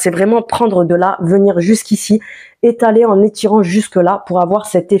faut faire, c'est vraiment prendre de là, venir jusqu'ici, étaler en étirant jusque là pour avoir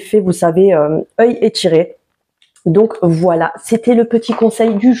cet effet, vous savez, œil étiré. Donc voilà, c'était le petit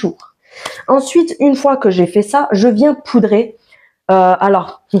conseil du jour. Ensuite, une fois que j'ai fait ça, je viens poudrer.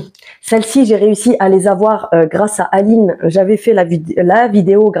 Alors, celle-ci, j'ai réussi à les avoir grâce à Aline. J'avais fait la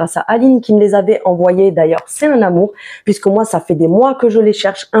vidéo grâce à Aline qui me les avait envoyées. D'ailleurs, c'est un amour, puisque moi, ça fait des mois que je les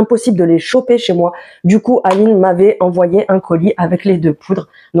cherche. Impossible de les choper chez moi. Du coup, Aline m'avait envoyé un colis avec les 2 poudres.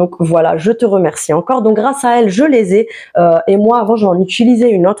 Donc voilà, je te remercie encore. Donc grâce à elle, je les ai. Et moi, avant, j'en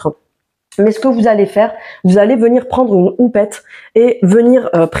utilisais une autre. Mais ce que vous allez faire, vous allez venir prendre une houppette et venir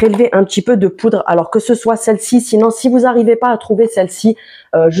prélever un petit peu de poudre. Alors que ce soit celle-ci, sinon si vous n'arrivez pas à trouver celle-ci,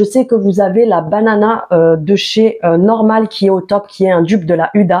 je sais que vous avez la banana de chez Normal qui est au top, qui est un dupe de la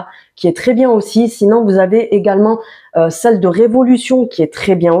Huda, qui est très bien aussi. Sinon vous avez également celle de Révolution qui est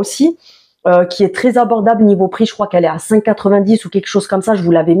très bien aussi. Qui est très abordable niveau prix, je crois qu'elle est à 5,90 ou quelque chose comme ça, je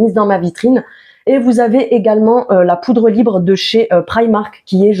vous l'avais mise dans ma vitrine. Et vous avez également la poudre libre de chez Primark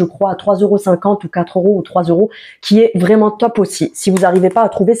qui est je crois à 3,50 € ou 4 € ou 3 €, qui est vraiment top aussi. Si vous n'arrivez pas à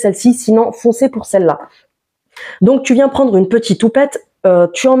trouver celle-ci, sinon foncez pour celle-là. Donc tu viens prendre une petite houppette,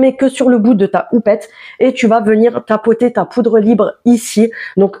 tu en mets que sur le bout de ta houppette et tu vas venir tapoter ta poudre libre ici.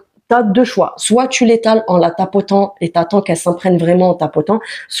 Donc tu as deux choix, soit tu l'étales en la tapotant et t'attends qu'elle s'imprègne vraiment en tapotant,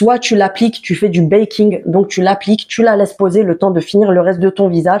 soit tu l'appliques, tu fais du baking, donc tu l'appliques, tu la laisses poser le temps de finir le reste de ton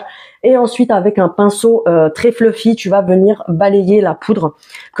visage et ensuite avec un pinceau très fluffy, tu vas venir balayer la poudre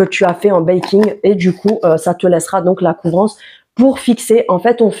que tu as fait en baking et du coup ça te laissera donc la couvrance pour fixer. En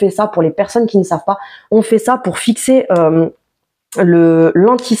fait on fait ça pour les personnes qui ne savent pas, on fait ça pour fixer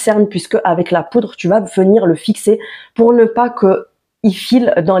l'anti-cerne, puisque avec la poudre tu vas venir le fixer pour ne pas que il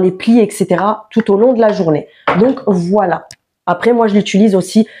file dans les plis, etc. tout au long de la journée. Donc voilà. Après, moi, je l'utilise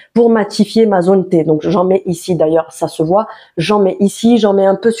aussi pour matifier ma zone T. Donc j'en mets ici, d'ailleurs, ça se voit. J'en mets ici, j'en mets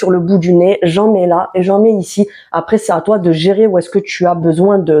un peu sur le bout du nez, j'en mets là et j'en mets ici. Après, c'est à toi de gérer où est-ce que tu as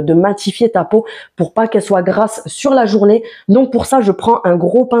besoin de matifier ta peau pour pas qu'elle soit grasse sur la journée. Donc pour ça, je prends un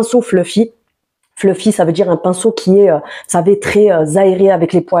gros pinceau fluffy. Fluffy, ça veut dire un pinceau qui est, vous savez, très aéré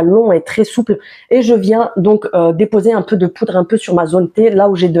avec les poils longs et très souple. Et je viens donc déposer un peu de poudre un peu sur ma zone T, là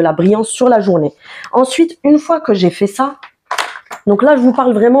où j'ai de la brillance sur la journée. Ensuite, une fois que j'ai fait ça, donc là, je vous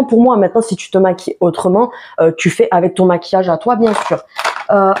parle vraiment pour moi. Maintenant, si tu te maquilles autrement, tu fais avec ton maquillage à toi, bien sûr.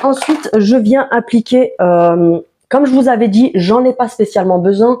 Ensuite, je viens appliquer... comme je vous avais dit, j'en ai pas spécialement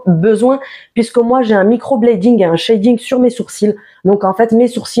besoin puisque moi j'ai un microblading et un shading sur mes sourcils. Donc en fait mes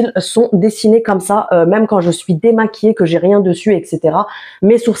sourcils sont dessinés comme ça, même quand je suis démaquillée, que j'ai rien dessus, etc.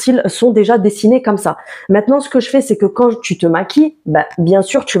 Mes sourcils sont déjà dessinés comme ça. Maintenant ce que je fais, c'est que quand tu te maquilles, bien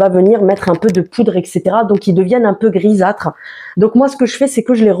sûr tu vas venir mettre un peu de poudre, etc. Donc ils deviennent un peu grisâtres. Donc moi ce que je fais, c'est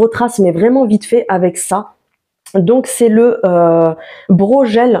que je les retrace, mais vraiment vite fait avec ça. Donc c'est le Brow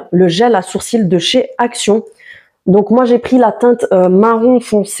Gel, le gel à sourcils de chez Action. Donc moi j'ai pris la teinte marron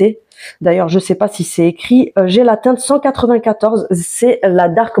foncé. D'ailleurs je sais pas si c'est écrit. J'ai la teinte 194, c'est la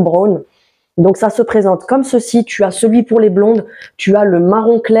dark brown. Donc ça se présente comme ceci. Tu as celui pour les blondes, tu as le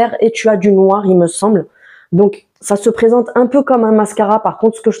marron clair et tu as du noir, il me semble. Donc ça se présente un peu comme un mascara. Par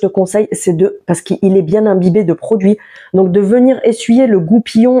contre ce que je te conseille, c'est parce qu'il est bien imbibé de produit, donc de venir essuyer le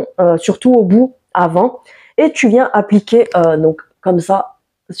goupillon surtout au bout avant, et tu viens appliquer donc comme ça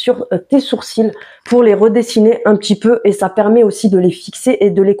sur tes sourcils pour les redessiner un petit peu, et ça permet aussi de les fixer et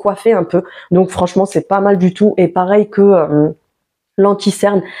de les coiffer un peu. Donc franchement c'est pas mal du tout. Et pareil que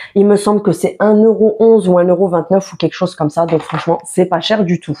l'anti-cerne, il me semble que c'est 1,11 € ou 1,29 € ou quelque chose comme ça. Donc franchement c'est pas cher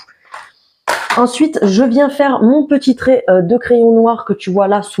du tout. Ensuite, je viens faire mon petit trait de crayon noir que tu vois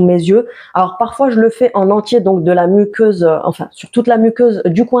là sous mes yeux. Alors parfois je le fais en entier, donc de la muqueuse, enfin sur toute la muqueuse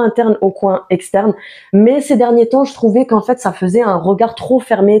du coin interne au coin externe. Mais ces derniers temps, je trouvais qu'en fait ça faisait un regard trop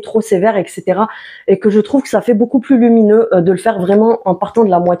fermé, trop sévère, etc. Et que je trouve que ça fait beaucoup plus lumineux de le faire vraiment en partant de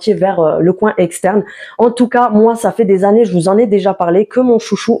la moitié vers le coin externe. En tout cas, moi ça fait des années, je vous en ai déjà parlé, que mon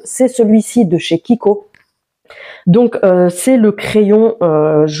chouchou c'est celui-ci de chez Kiko. Donc c'est le crayon,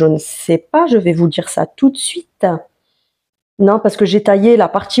 je ne sais pas, je vais vous dire ça tout de suite. Non, parce que j'ai taillé la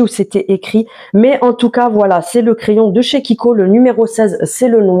partie où c'était écrit. Mais en tout cas, voilà, c'est le crayon de chez Kiko, le numéro 16, c'est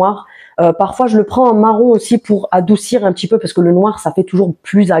le noir. Parfois, je le prends en marron aussi pour adoucir un petit peu, parce que le noir, ça fait toujours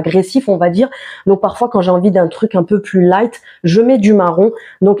plus agressif, on va dire. Donc parfois, quand j'ai envie d'un truc un peu plus light, je mets du marron.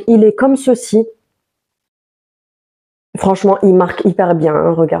 Donc il est comme ceci. Franchement, il marque hyper bien,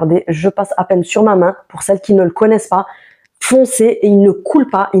 hein. Regardez, je passe à peine sur ma main. Pour celles qui ne le connaissent pas, foncez, et il ne coule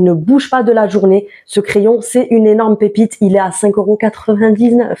pas, il ne bouge pas de la journée. Ce crayon, c'est une énorme pépite, il est à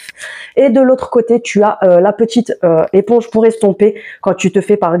 5,99 €. Et de l'autre côté, tu as la petite éponge pour estomper quand tu te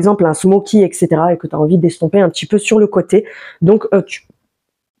fais par exemple un smoky, etc. et que tu as envie d'estomper un petit peu sur le côté. Donc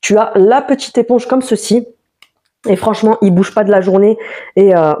tu as la petite éponge comme ceci. Et franchement, il bouge pas de la journée.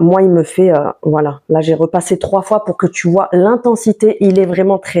 Et moi, il me fait, voilà. Là, j'ai repassé 3 fois pour que tu vois l'intensité. Il est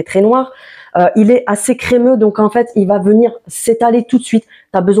vraiment très, très noir. Il est assez crémeux. Donc, en fait, il va venir s'étaler tout de suite.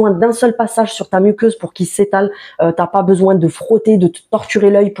 Tu as besoin d'un seul passage sur ta muqueuse pour qu'il s'étale. T'as pas besoin de frotter, de te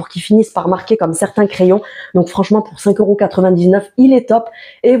torturer l'œil pour qu'il finisse par marquer comme certains crayons. Donc, franchement, pour 5,99 €, il est top.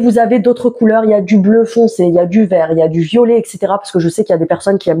 Et vous avez d'autres couleurs. Il y a du bleu foncé, il y a du vert, il y a du violet, etc. Parce que je sais qu'il y a des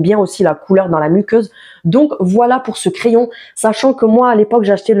personnes qui aiment bien aussi la couleur dans la muqueuse. Donc, voilà pour ce crayon. Sachant que moi, à l'époque,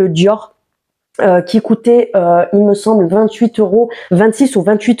 j'ai acheté le Dior. qui coûtait, il me semble, 28 euros, 26 ou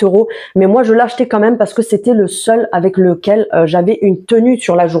 28 euros. Mais moi, je l'ai acheté quand même parce que c'était le seul avec lequel j'avais une tenue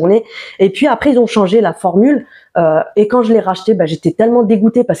sur la journée. Et puis après, ils ont changé la formule. Et quand je l'ai racheté, bah, j'étais tellement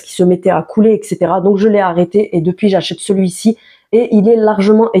dégoûtée parce qu'il se mettait à couler, etc. Donc, je l'ai arrêté et depuis, j'achète celui-ci. Et il est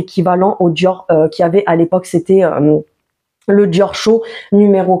largement équivalent au Dior qu'il y avait à l'époque. C'était... le Dior Show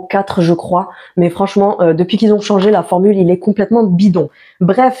numéro 4, je crois. Mais franchement, depuis qu'ils ont changé la formule, il est complètement bidon.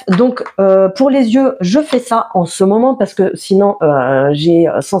 Bref, donc pour les yeux, je fais ça en ce moment parce que sinon, j'ai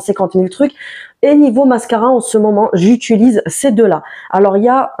 150 000 trucs. Et niveau mascara, en ce moment, j'utilise ces deux-là. Alors, il y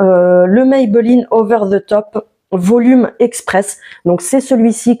a le Maybelline Over the Top Volume Express. Donc, c'est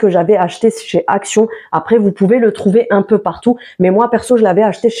celui-ci que j'avais acheté chez Action. Après, vous pouvez le trouver un peu partout. Mais moi, perso, je l'avais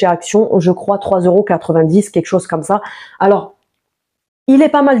acheté chez Action, je crois 3,90 €, quelque chose comme ça. Alors, il est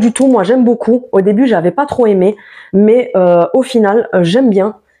pas mal du tout. Moi, j'aime beaucoup. Au début, j'avais pas trop aimé. Mais au final, j'aime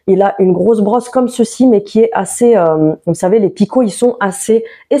bien. Il a une grosse brosse comme ceci, mais qui est assez... vous savez, les picots, ils sont assez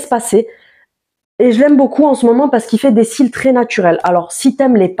espacés. Et je l'aime beaucoup en ce moment parce qu'il fait des cils très naturels. Alors, si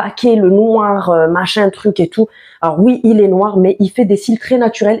t'aimes les paquets, le noir, machin, truc et tout, alors oui, il est noir, mais il fait des cils très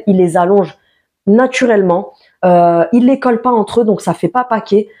naturels. Il les allonge naturellement. Il les colle pas entre eux, donc ça fait pas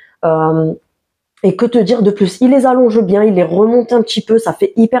paquet. Et que te dire de plus? Il les allonge bien, il les remonte un petit peu, ça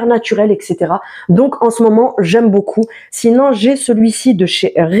fait hyper naturel, etc. Donc, en ce moment, j'aime beaucoup. Sinon, j'ai celui-ci de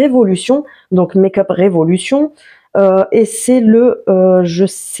chez Révolution, donc Make-up Révolution. Et c'est le, je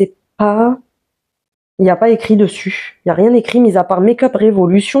sais pas... Il n'y a pas écrit dessus. Il n'y a rien écrit, mis à part Make-up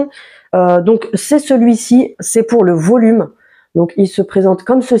Révolution. Donc, c'est celui-ci. C'est pour le volume. Donc, il se présente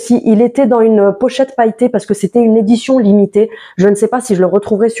comme ceci. Il était dans une pochette pailletée parce que c'était une édition limitée. Je ne sais pas si je le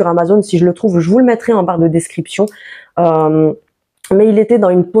retrouverai sur Amazon. Si je le trouve, je vous le mettrai en barre de description. Mais il était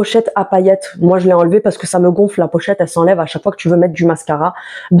dans une pochette à paillettes. Moi, je l'ai enlevé parce que ça me gonfle. La pochette, elle s'enlève à chaque fois que tu veux mettre du mascara.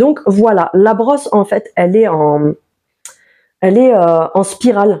 Donc, voilà. La brosse, en fait, elle est en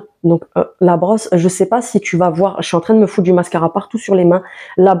spirale. Donc la brosse, je sais pas si tu vas voir, je suis en train de me foutre du mascara partout sur les mains.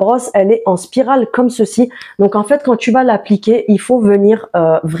 La brosse, elle est en spirale comme ceci. Donc en fait, quand tu vas l'appliquer, il faut venir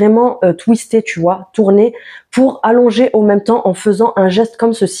vraiment twister, tu vois, tourner pour allonger au même temps en faisant un geste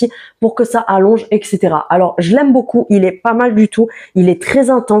comme ceci pour que ça allonge, etc. Alors je l'aime beaucoup, il est pas mal du tout. Il est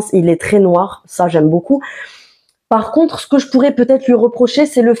très intense, il est très noir, ça j'aime beaucoup. Par contre, ce que je pourrais peut-être lui reprocher,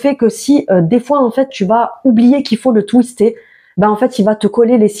 c'est le fait que si des fois en fait tu vas oublier qu'il faut le twister, ben en fait il va te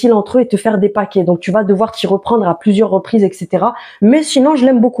coller les cils entre eux et te faire des paquets. Donc tu vas devoir t'y reprendre à plusieurs reprises, etc. Mais sinon je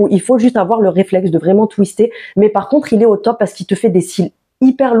l'aime beaucoup. Il faut juste avoir le réflexe de vraiment twister. Mais par contre il est au top parce qu'il te fait des cils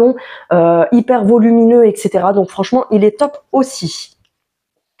hyper longs, hyper volumineux, etc. Donc franchement il est top aussi.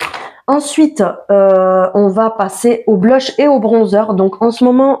 Ensuite, on va passer au blush et au bronzer. Donc en ce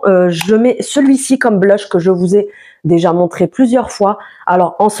moment, je mets celui-ci comme blush que je vous ai déjà montré plusieurs fois.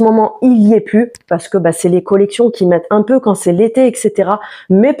 Alors en ce moment, il y est plus parce que bah, c'est les collections qui mettent un peu quand c'est l'été, etc.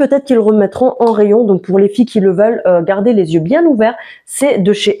 Mais peut-être qu'ils le remettront en rayon. Donc pour les filles qui le veulent, gardez les yeux bien ouverts. C'est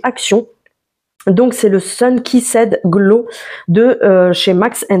de chez Action. Donc c'est le Sun Kissed Glow de chez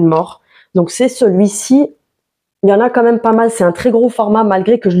Max More. Donc c'est celui-ci. Il y en a quand même pas mal, c'est un très gros format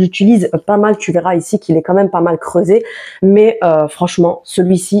malgré que je l'utilise pas mal, tu verras ici qu'il est quand même pas mal creusé. Mais franchement,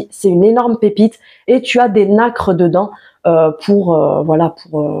 celui-ci, c'est une énorme pépite et tu as des nacres dedans pour, voilà,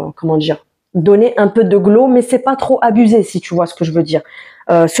 pour, comment dire, donner un peu de glow, mais c'est pas trop abusé si tu vois ce que je veux dire.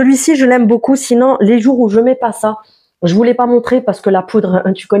 Celui-ci, je l'aime beaucoup, sinon les jours où je mets pas ça, je vous l'ai pas montré parce que la poudre,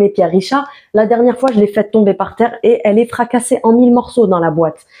 tu connais Pierre Richard, la dernière fois je l'ai faite tomber par terre et elle est fracassée en 1000 morceaux dans la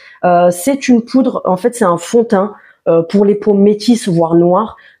boîte. C'est une poudre, en fait c'est un fond de teint pour les peaux métisses voire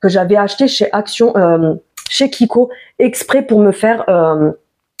noires que j'avais acheté chez Action, chez Cliquer, exprès pour me faire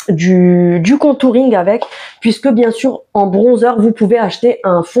du contouring avec, puisque bien sûr en bronzer vous pouvez acheter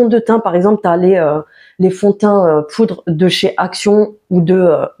un fond de teint. Par exemple tu as les fonds de teint poudre de chez Action ou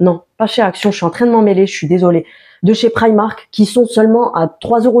de non pas chez Action, je suis en train de m'en mêler, je suis désolée, de chez Primark qui sont seulement à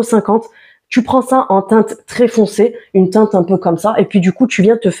 3,50 €. Tu prends ça en teinte très foncée, une teinte un peu comme ça, et puis du coup tu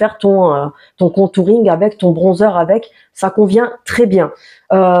viens te faire ton contouring avec, ton bronzer avec, ça convient très bien.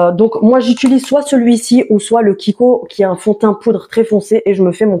 Donc moi j'utilise soit celui-ci ou soit le Kiko qui a un fond de teint poudre très foncé et je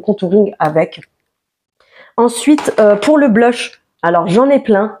me fais mon contouring avec. Ensuite pour le blush, alors j'en ai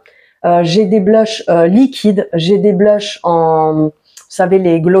plein. J'ai des blushs liquides, j'ai des blushs en, vous savez,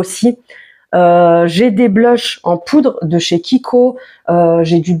 les glossy. J'ai des blushs en poudre de chez Kiko,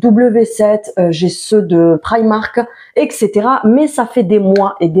 j'ai du W7, j'ai ceux de Primark, etc. Mais ça fait des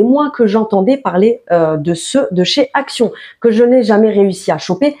mois et des mois que j'entendais parler de ceux de chez Action, que je n'ai jamais réussi à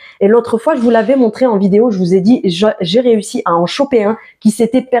choper. Et l'autre fois, je vous l'avais montré en vidéo, je vous ai dit, j'ai réussi à en choper un qui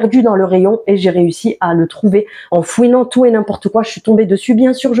s'était perdu dans le rayon et j'ai réussi à le trouver en fouinant tout et n'importe quoi. Je suis tombée dessus,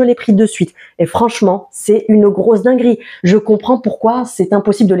 bien sûr, je l'ai pris de suite. Et franchement, c'est une grosse dinguerie. Je comprends pourquoi c'est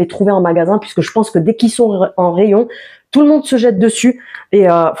impossible de les trouver en magasin, puisque je pense que dès qu'ils sont en rayon, tout le monde se jette dessus. Et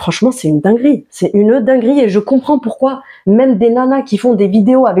franchement, c'est une dinguerie. C'est une dinguerie et je comprends pourquoi même des nanas qui font des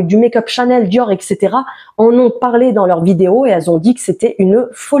vidéos avec du make-up Chanel, Dior, etc. en ont parlé dans leurs vidéos et elles ont dit que c'était une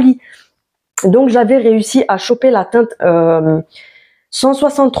folie. Donc, j'avais réussi à choper la teinte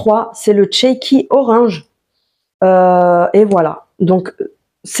 163. C'est le Shaky Orange. Et voilà. Donc,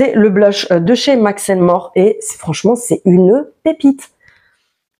 c'est le blush de chez Max More et franchement, c'est une pépite.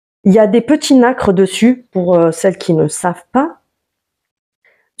 Il y a des petits nacres dessus pour celles qui ne savent pas.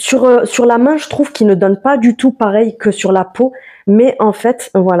 Sur la main, je trouve qu'il ne donne pas du tout pareil que sur la peau. Mais en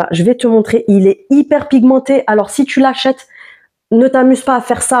fait, voilà, je vais te montrer. Il est hyper pigmenté. Alors, si tu l'achètes, ne t'amuse pas à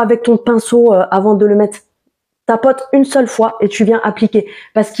faire ça avec ton pinceau avant de le mettre. Tapote une seule fois et tu viens appliquer.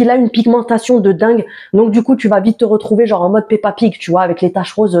 Parce qu'il a une pigmentation de dingue. Donc, du coup, tu vas vite te retrouver genre en mode Peppa Pig, tu vois, avec les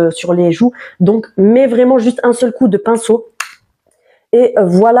taches roses sur les joues. Donc, mets vraiment juste un seul coup de pinceau. Et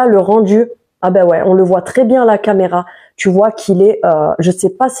voilà le rendu. Ah ben ouais, on le voit très bien à la caméra. Tu vois qu'il est, je sais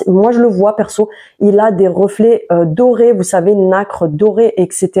pas, moi je le vois perso, il a des reflets dorés, vous savez, nacre doré,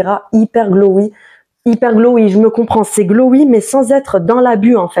 etc. Hyper glowy. Hyper glowy, je me comprends, c'est glowy, mais sans être dans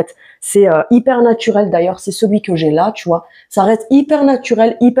l'abus en fait. C'est hyper naturel d'ailleurs, c'est celui que j'ai là, tu vois. Ça reste hyper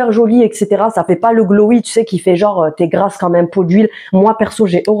naturel, hyper joli, etc. Ça fait pas le glowy, tu sais, qui fait genre, t'es grasse quand même, peau d'huile. Moi perso,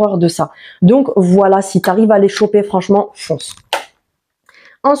 j'ai horreur de ça. Donc voilà, si t'arrives à les choper, franchement, fonce.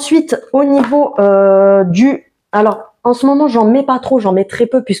 Ensuite, au niveau alors en ce moment j'en mets pas trop, j'en mets très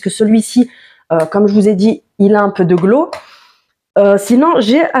peu puisque celui-ci, comme je vous ai dit, il a un peu de glow. Sinon,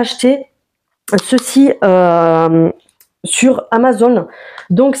 j'ai acheté ceci sur Amazon.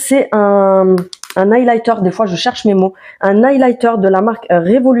 Donc c'est un highlighter. Des fois, je cherche mes mots. Un highlighter de la marque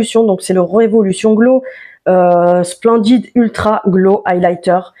Révolution. Donc c'est le Révolution Glow Splendid Ultra Glow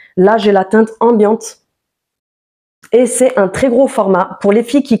Highlighter. Là, j'ai la teinte ambiante. Et c'est un très gros format. Pour les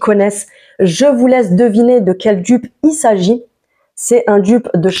filles qui connaissent, je vous laisse deviner de quel dupe il s'agit. C'est un dupe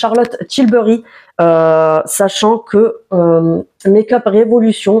de Charlotte Tilbury, sachant que Makeup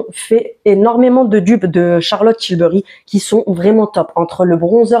Revolution fait énormément de dupes de Charlotte Tilbury qui sont vraiment top. Entre le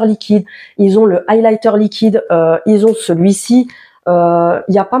bronzer liquide, ils ont le highlighter liquide, ils ont celui-ci. Il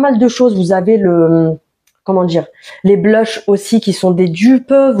y a pas mal de choses. Vous avez le... Comment dire, les blushs aussi qui sont des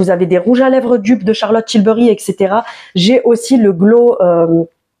dupes, vous avez des rouges à lèvres dupes de Charlotte Tilbury, etc. J'ai aussi le glow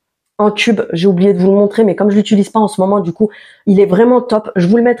en tube, j'ai oublié de vous le montrer, mais comme je l'utilise pas en ce moment, du coup, il est vraiment top. Je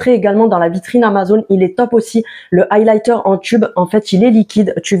vous le mettrai également dans la vitrine Amazon, il est top aussi. Le highlighter en tube, en fait, il est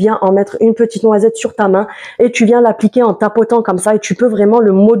liquide. Tu viens en mettre une petite noisette sur ta main et tu viens l'appliquer en tapotant comme ça et tu peux vraiment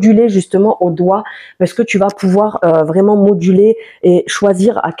le moduler justement au doigt parce que tu vas pouvoir vraiment moduler et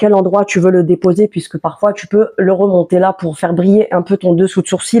choisir à quel endroit tu veux le déposer puisque parfois tu peux le remonter là pour faire briller un peu ton dessous de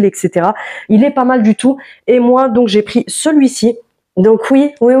sourcil, etc. Il est pas mal du tout. Et moi, donc, j'ai pris celui-ci. Donc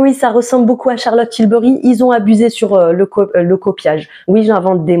oui, ça ressemble beaucoup à Charlotte Tilbury. Ils ont abusé sur le copiage. Oui,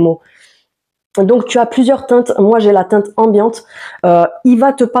 j'invente des mots. Donc tu as plusieurs teintes. Moi, j'ai la teinte ambiante. Il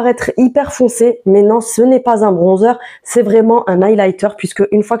va te paraître hyper foncé, mais non, ce n'est pas un bronzer. C'est vraiment un highlighter puisque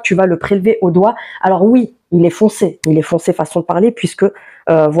une fois que tu vas le prélever au doigt, alors oui, il est foncé. Il est foncé façon de parler puisque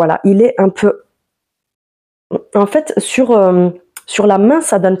voilà, il est un peu... En fait, sur la main,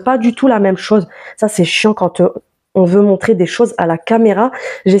 ça donne pas du tout la même chose. Ça, c'est chiant quand... on veut montrer des choses à la caméra.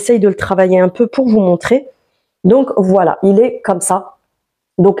 J'essaye de le travailler un peu pour vous montrer. Donc voilà, il est comme ça.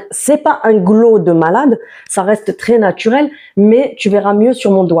 Donc c'est pas un glow de malade, ça reste très naturel, mais tu verras mieux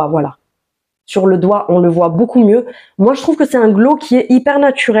sur mon doigt, voilà. Sur le doigt, on le voit beaucoup mieux. Moi, je trouve que c'est un glow qui est hyper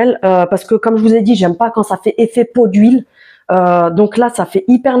naturel parce que comme je vous ai dit, j'aime pas quand ça fait effet peau d'huile. Donc là, ça fait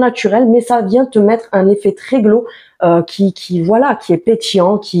hyper naturel, mais ça vient te mettre un effet très glow voilà, qui est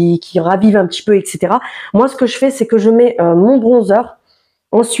pétillant, qui ravive un petit peu, etc. Moi, ce que je fais, c'est que je mets mon bronzer.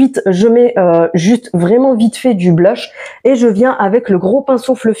 Ensuite, je mets juste vraiment vite fait du blush et je viens avec le gros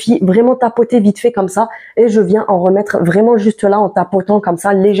pinceau fluffy vraiment tapoter vite fait comme ça et je viens en remettre vraiment juste là en tapotant comme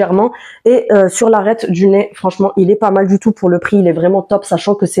ça légèrement et sur l'arête du nez, franchement, il est pas mal du tout pour le prix, il est vraiment top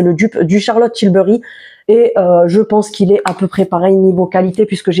sachant que c'est le dupe du Charlotte Tilbury et je pense qu'il est à peu près pareil niveau qualité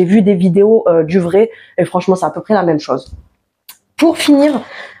puisque j'ai vu des vidéos du vrai et franchement, c'est à peu près la même chose. Pour finir,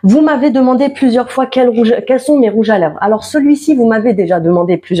 vous m'avez demandé plusieurs fois quels sont mes rouges à lèvres. Alors celui-ci, vous m'avez déjà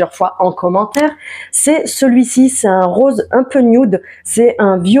demandé plusieurs fois en commentaire. C'est celui-ci, c'est un rose un peu nude, c'est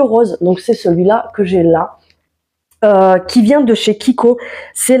un vieux rose, donc c'est celui-là que j'ai là. Qui vient de chez Kiko,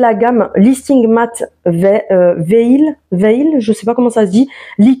 c'est la gamme Listing Matte Veil, je sais pas comment ça se dit,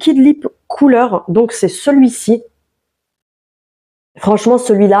 Liquid Lip Couleur, donc c'est celui-ci. Franchement,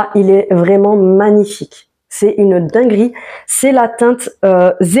 celui-là, il est vraiment magnifique. C'est une dinguerie. C'est la teinte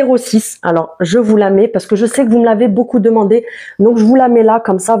 06. Alors, je vous la mets parce que je sais que vous me l'avez beaucoup demandé. Donc, je vous la mets là,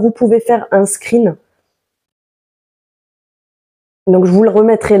 comme ça, vous pouvez faire un screen. Donc, je vous le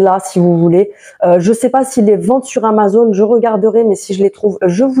remettrai là, si vous voulez. Je sais pas s'il les vend sur Amazon. Je regarderai, mais si je les trouve,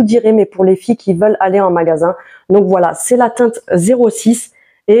 je vous dirai. Mais pour les filles qui veulent aller en magasin. Donc, voilà, c'est la teinte 06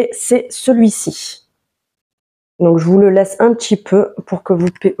 et c'est celui-ci. Donc, je vous le laisse un petit peu pour que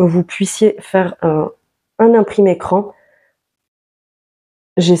vous puissiez faire un imprimé écran.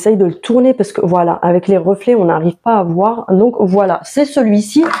 J'essaye de le tourner parce que voilà, avec les reflets, on n'arrive pas à voir. Donc voilà, c'est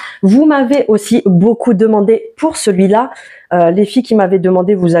celui-ci. Vous m'avez aussi beaucoup demandé pour celui-là. Les filles qui m'avaient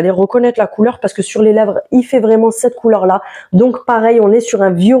demandé, vous allez reconnaître la couleur parce que sur les lèvres, il fait vraiment cette couleur-là. Donc pareil, on est sur un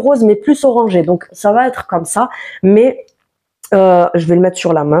vieux rose, mais plus orangé. Donc ça va être comme ça. Mais je vais le mettre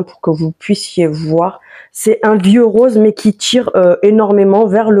sur la main pour que vous puissiez voir. C'est un vieux rose, mais qui tire énormément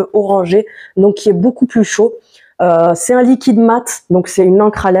vers le orangé, donc qui est beaucoup plus chaud. C'est un liquide mat, donc c'est une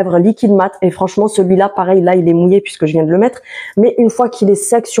encre à lèvres liquide mat. Et franchement, celui-là, pareil, là, il est mouillé puisque je viens de le mettre. Mais une fois qu'il est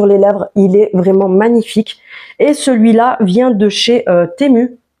sec sur les lèvres, il est vraiment magnifique. Et celui-là vient de chez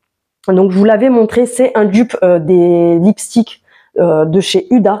Temu. Donc, je vous l'avais montré, c'est un dupe des lipsticks de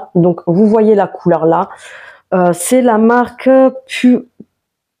chez Huda. Donc, vous voyez la couleur là. C'est la marque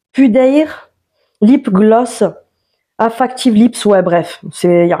Pudeir Lip Gloss Affective Lips. Ouais, bref,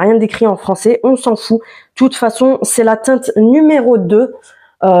 il n'y a rien d'écrit en français, on s'en fout. De toute façon, c'est la teinte numéro 2.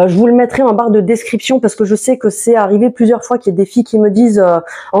 Je vous le mettrai en barre de description parce que je sais que c'est arrivé plusieurs fois qu'il y a des filles qui me disent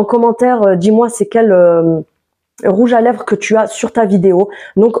en commentaire, dis-moi c'est quel rouge à lèvres que tu as sur ta vidéo.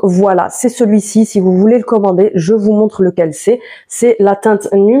 Donc voilà, c'est celui-ci. Si vous voulez le commander, je vous montre lequel c'est. C'est la teinte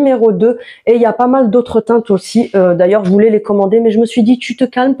numéro 2 et il y a pas mal d'autres teintes aussi. D'ailleurs, je voulais les commander, mais je me suis dit, tu te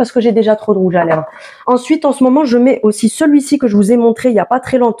calmes parce que j'ai déjà trop de rouge à lèvres. Ensuite, en ce moment, je mets aussi celui-ci que je vous ai montré il y a pas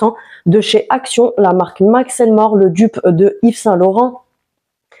très longtemps de chez Action, la marque Max More, le dupe de Yves Saint Laurent,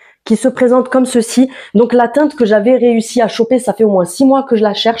 qui se présente comme ceci. Donc la teinte que j'avais réussi à choper, ça fait au moins 6 mois que je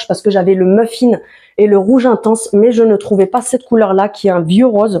la cherche parce que j'avais le muffin et le rouge intense, mais je ne trouvais pas cette couleur-là qui est un vieux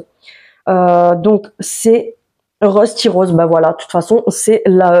rose. Donc c'est Rusty Rose, ben voilà, de toute façon c'est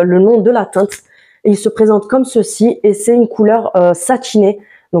le nom de la teinte. Et il se présente comme ceci et c'est une couleur satinée.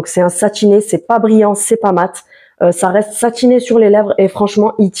 Donc c'est un satiné, c'est pas brillant, c'est pas mat. Ça reste satiné sur les lèvres et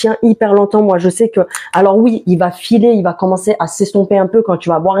franchement il tient hyper longtemps. Moi je sais que, alors oui, il va filer, il va commencer à s'estomper un peu quand tu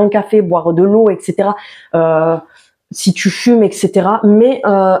vas boire un café, boire de l'eau, etc. Si tu fumes, etc. Mais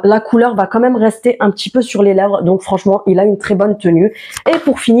la couleur va quand même rester un petit peu sur les lèvres. Donc franchement, il a une très bonne tenue. Et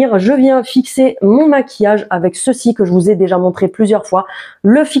pour finir, je viens fixer mon maquillage avec ceci que je vous ai déjà montré plusieurs fois.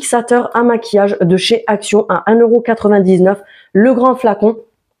 Le fixateur à maquillage de chez Action à 1,99 €. Le grand flacon.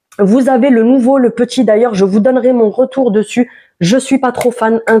 Vous avez le nouveau, le petit. D'ailleurs, je vous donnerai mon retour dessus. Je suis pas trop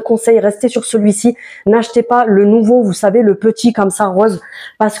fan. Un conseil, restez sur celui-ci. N'achetez pas le nouveau, vous savez, le petit comme ça, rose.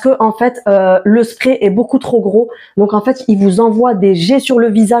 Parce que, en fait, le spray est beaucoup trop gros. Donc, en fait, il vous envoie des jets sur le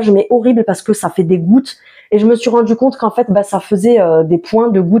visage, mais horrible parce que ça fait des gouttes. Et je me suis rendu compte qu'en fait, ça faisait des points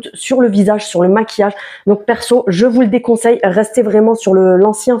de gouttes sur le visage, sur le maquillage. Donc, perso, je vous le déconseille. Restez vraiment sur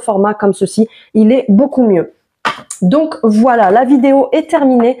l'ancien format comme ceci. Il est beaucoup mieux. Donc voilà, la vidéo est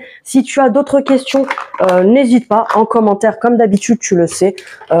terminée. Si tu as d'autres questions, n'hésite pas en commentaire, comme d'habitude, tu le sais.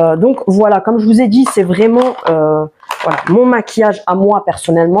 Donc voilà, comme je vous ai dit, c'est vraiment voilà, mon maquillage à moi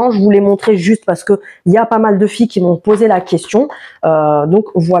personnellement. Je vous l'ai montré juste parce que il y a pas mal de filles qui m'ont posé la question. Donc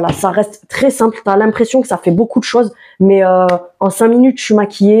voilà, ça reste très simple. Tu as l'impression que ça fait beaucoup de choses, mais en 5 minutes, je suis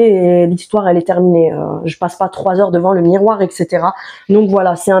maquillée et l'histoire, elle est terminée. Je passe pas 3 heures devant le miroir, etc. Donc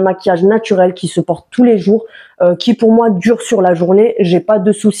voilà, c'est un maquillage naturel qui se porte tous les jours, qui pour moi dure sur la journée. J'ai pas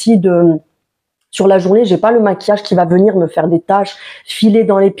de souci sur la journée, j'ai pas le maquillage qui va venir me faire des taches, filer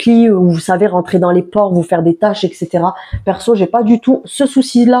dans les plis, ou vous savez, rentrer dans les pores, vous faire des taches, etc. Perso, j'ai pas du tout ce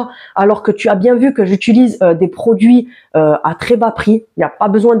souci-là, alors que tu as bien vu que j'utilise des produits à très bas prix. Il n'y a pas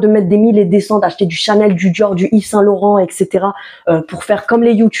besoin de mettre des 1000 et des cents, d'acheter du Chanel, du Dior, du Yves Saint Laurent, etc. Pour faire comme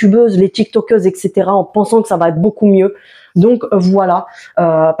les youtubeuses, les tiktokeuses, etc. en pensant que ça va être beaucoup mieux. Donc voilà,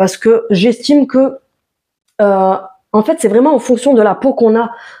 parce que j'estime que en fait, c'est vraiment en fonction de la peau qu'on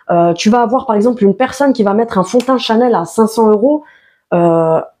a. Tu vas avoir, par exemple, une personne qui va mettre un fond de teint Chanel à 500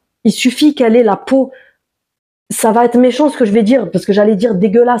 €. Il suffit qu'elle ait la peau ça va être méchant ce que je vais dire, parce que j'allais dire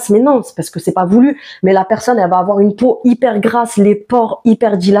dégueulasse, mais non, c'est parce que c'est pas voulu. Mais la personne, elle va avoir une peau hyper grasse, les pores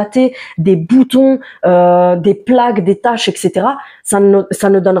hyper dilatés, des boutons, des plaques, des taches, etc. Ça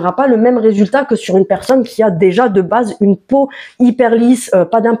ne donnera pas le même résultat que sur une personne qui a déjà de base une peau hyper lisse,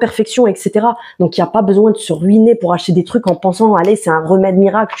 pas d'imperfection, etc. Donc il n'y a pas besoin de se ruiner pour acheter des trucs en pensant, allez, c'est un remède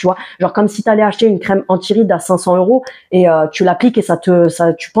miracle, tu vois. Genre comme si tu allais acheter une crème anti-rides à 500 € et tu l'appliques et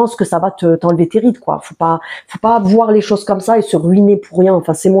tu penses que ça va t'enlever tes rides, quoi. Faut pas voir les choses comme ça et se ruiner pour rien.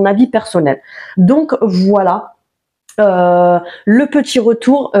 Enfin, c'est mon avis personnel. Donc voilà. Le petit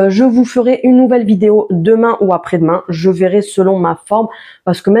retour, je vous ferai une nouvelle vidéo demain ou après-demain, je verrai selon ma forme,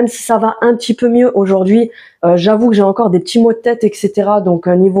 parce que même si ça va un petit peu mieux aujourd'hui, j'avoue que j'ai encore des petits maux de tête, etc. Donc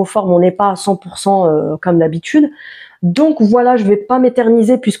niveau forme, on n'est pas à 100% comme d'habitude. Donc voilà, je vais pas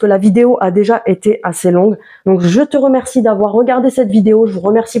m'éterniser puisque la vidéo a déjà été assez longue. Donc je te remercie d'avoir regardé cette vidéo, je vous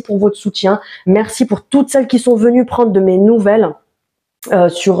remercie pour votre soutien, merci pour toutes celles qui sont venues prendre de mes nouvelles.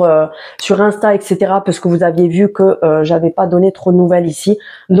 Sur Insta, etc. parce que vous aviez vu que j'avais pas donné trop de nouvelles ici.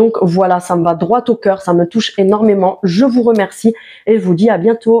 Donc voilà, ça me va droit au cœur, ça me touche énormément. Je vous remercie et je vous dis à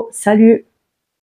bientôt. Salut!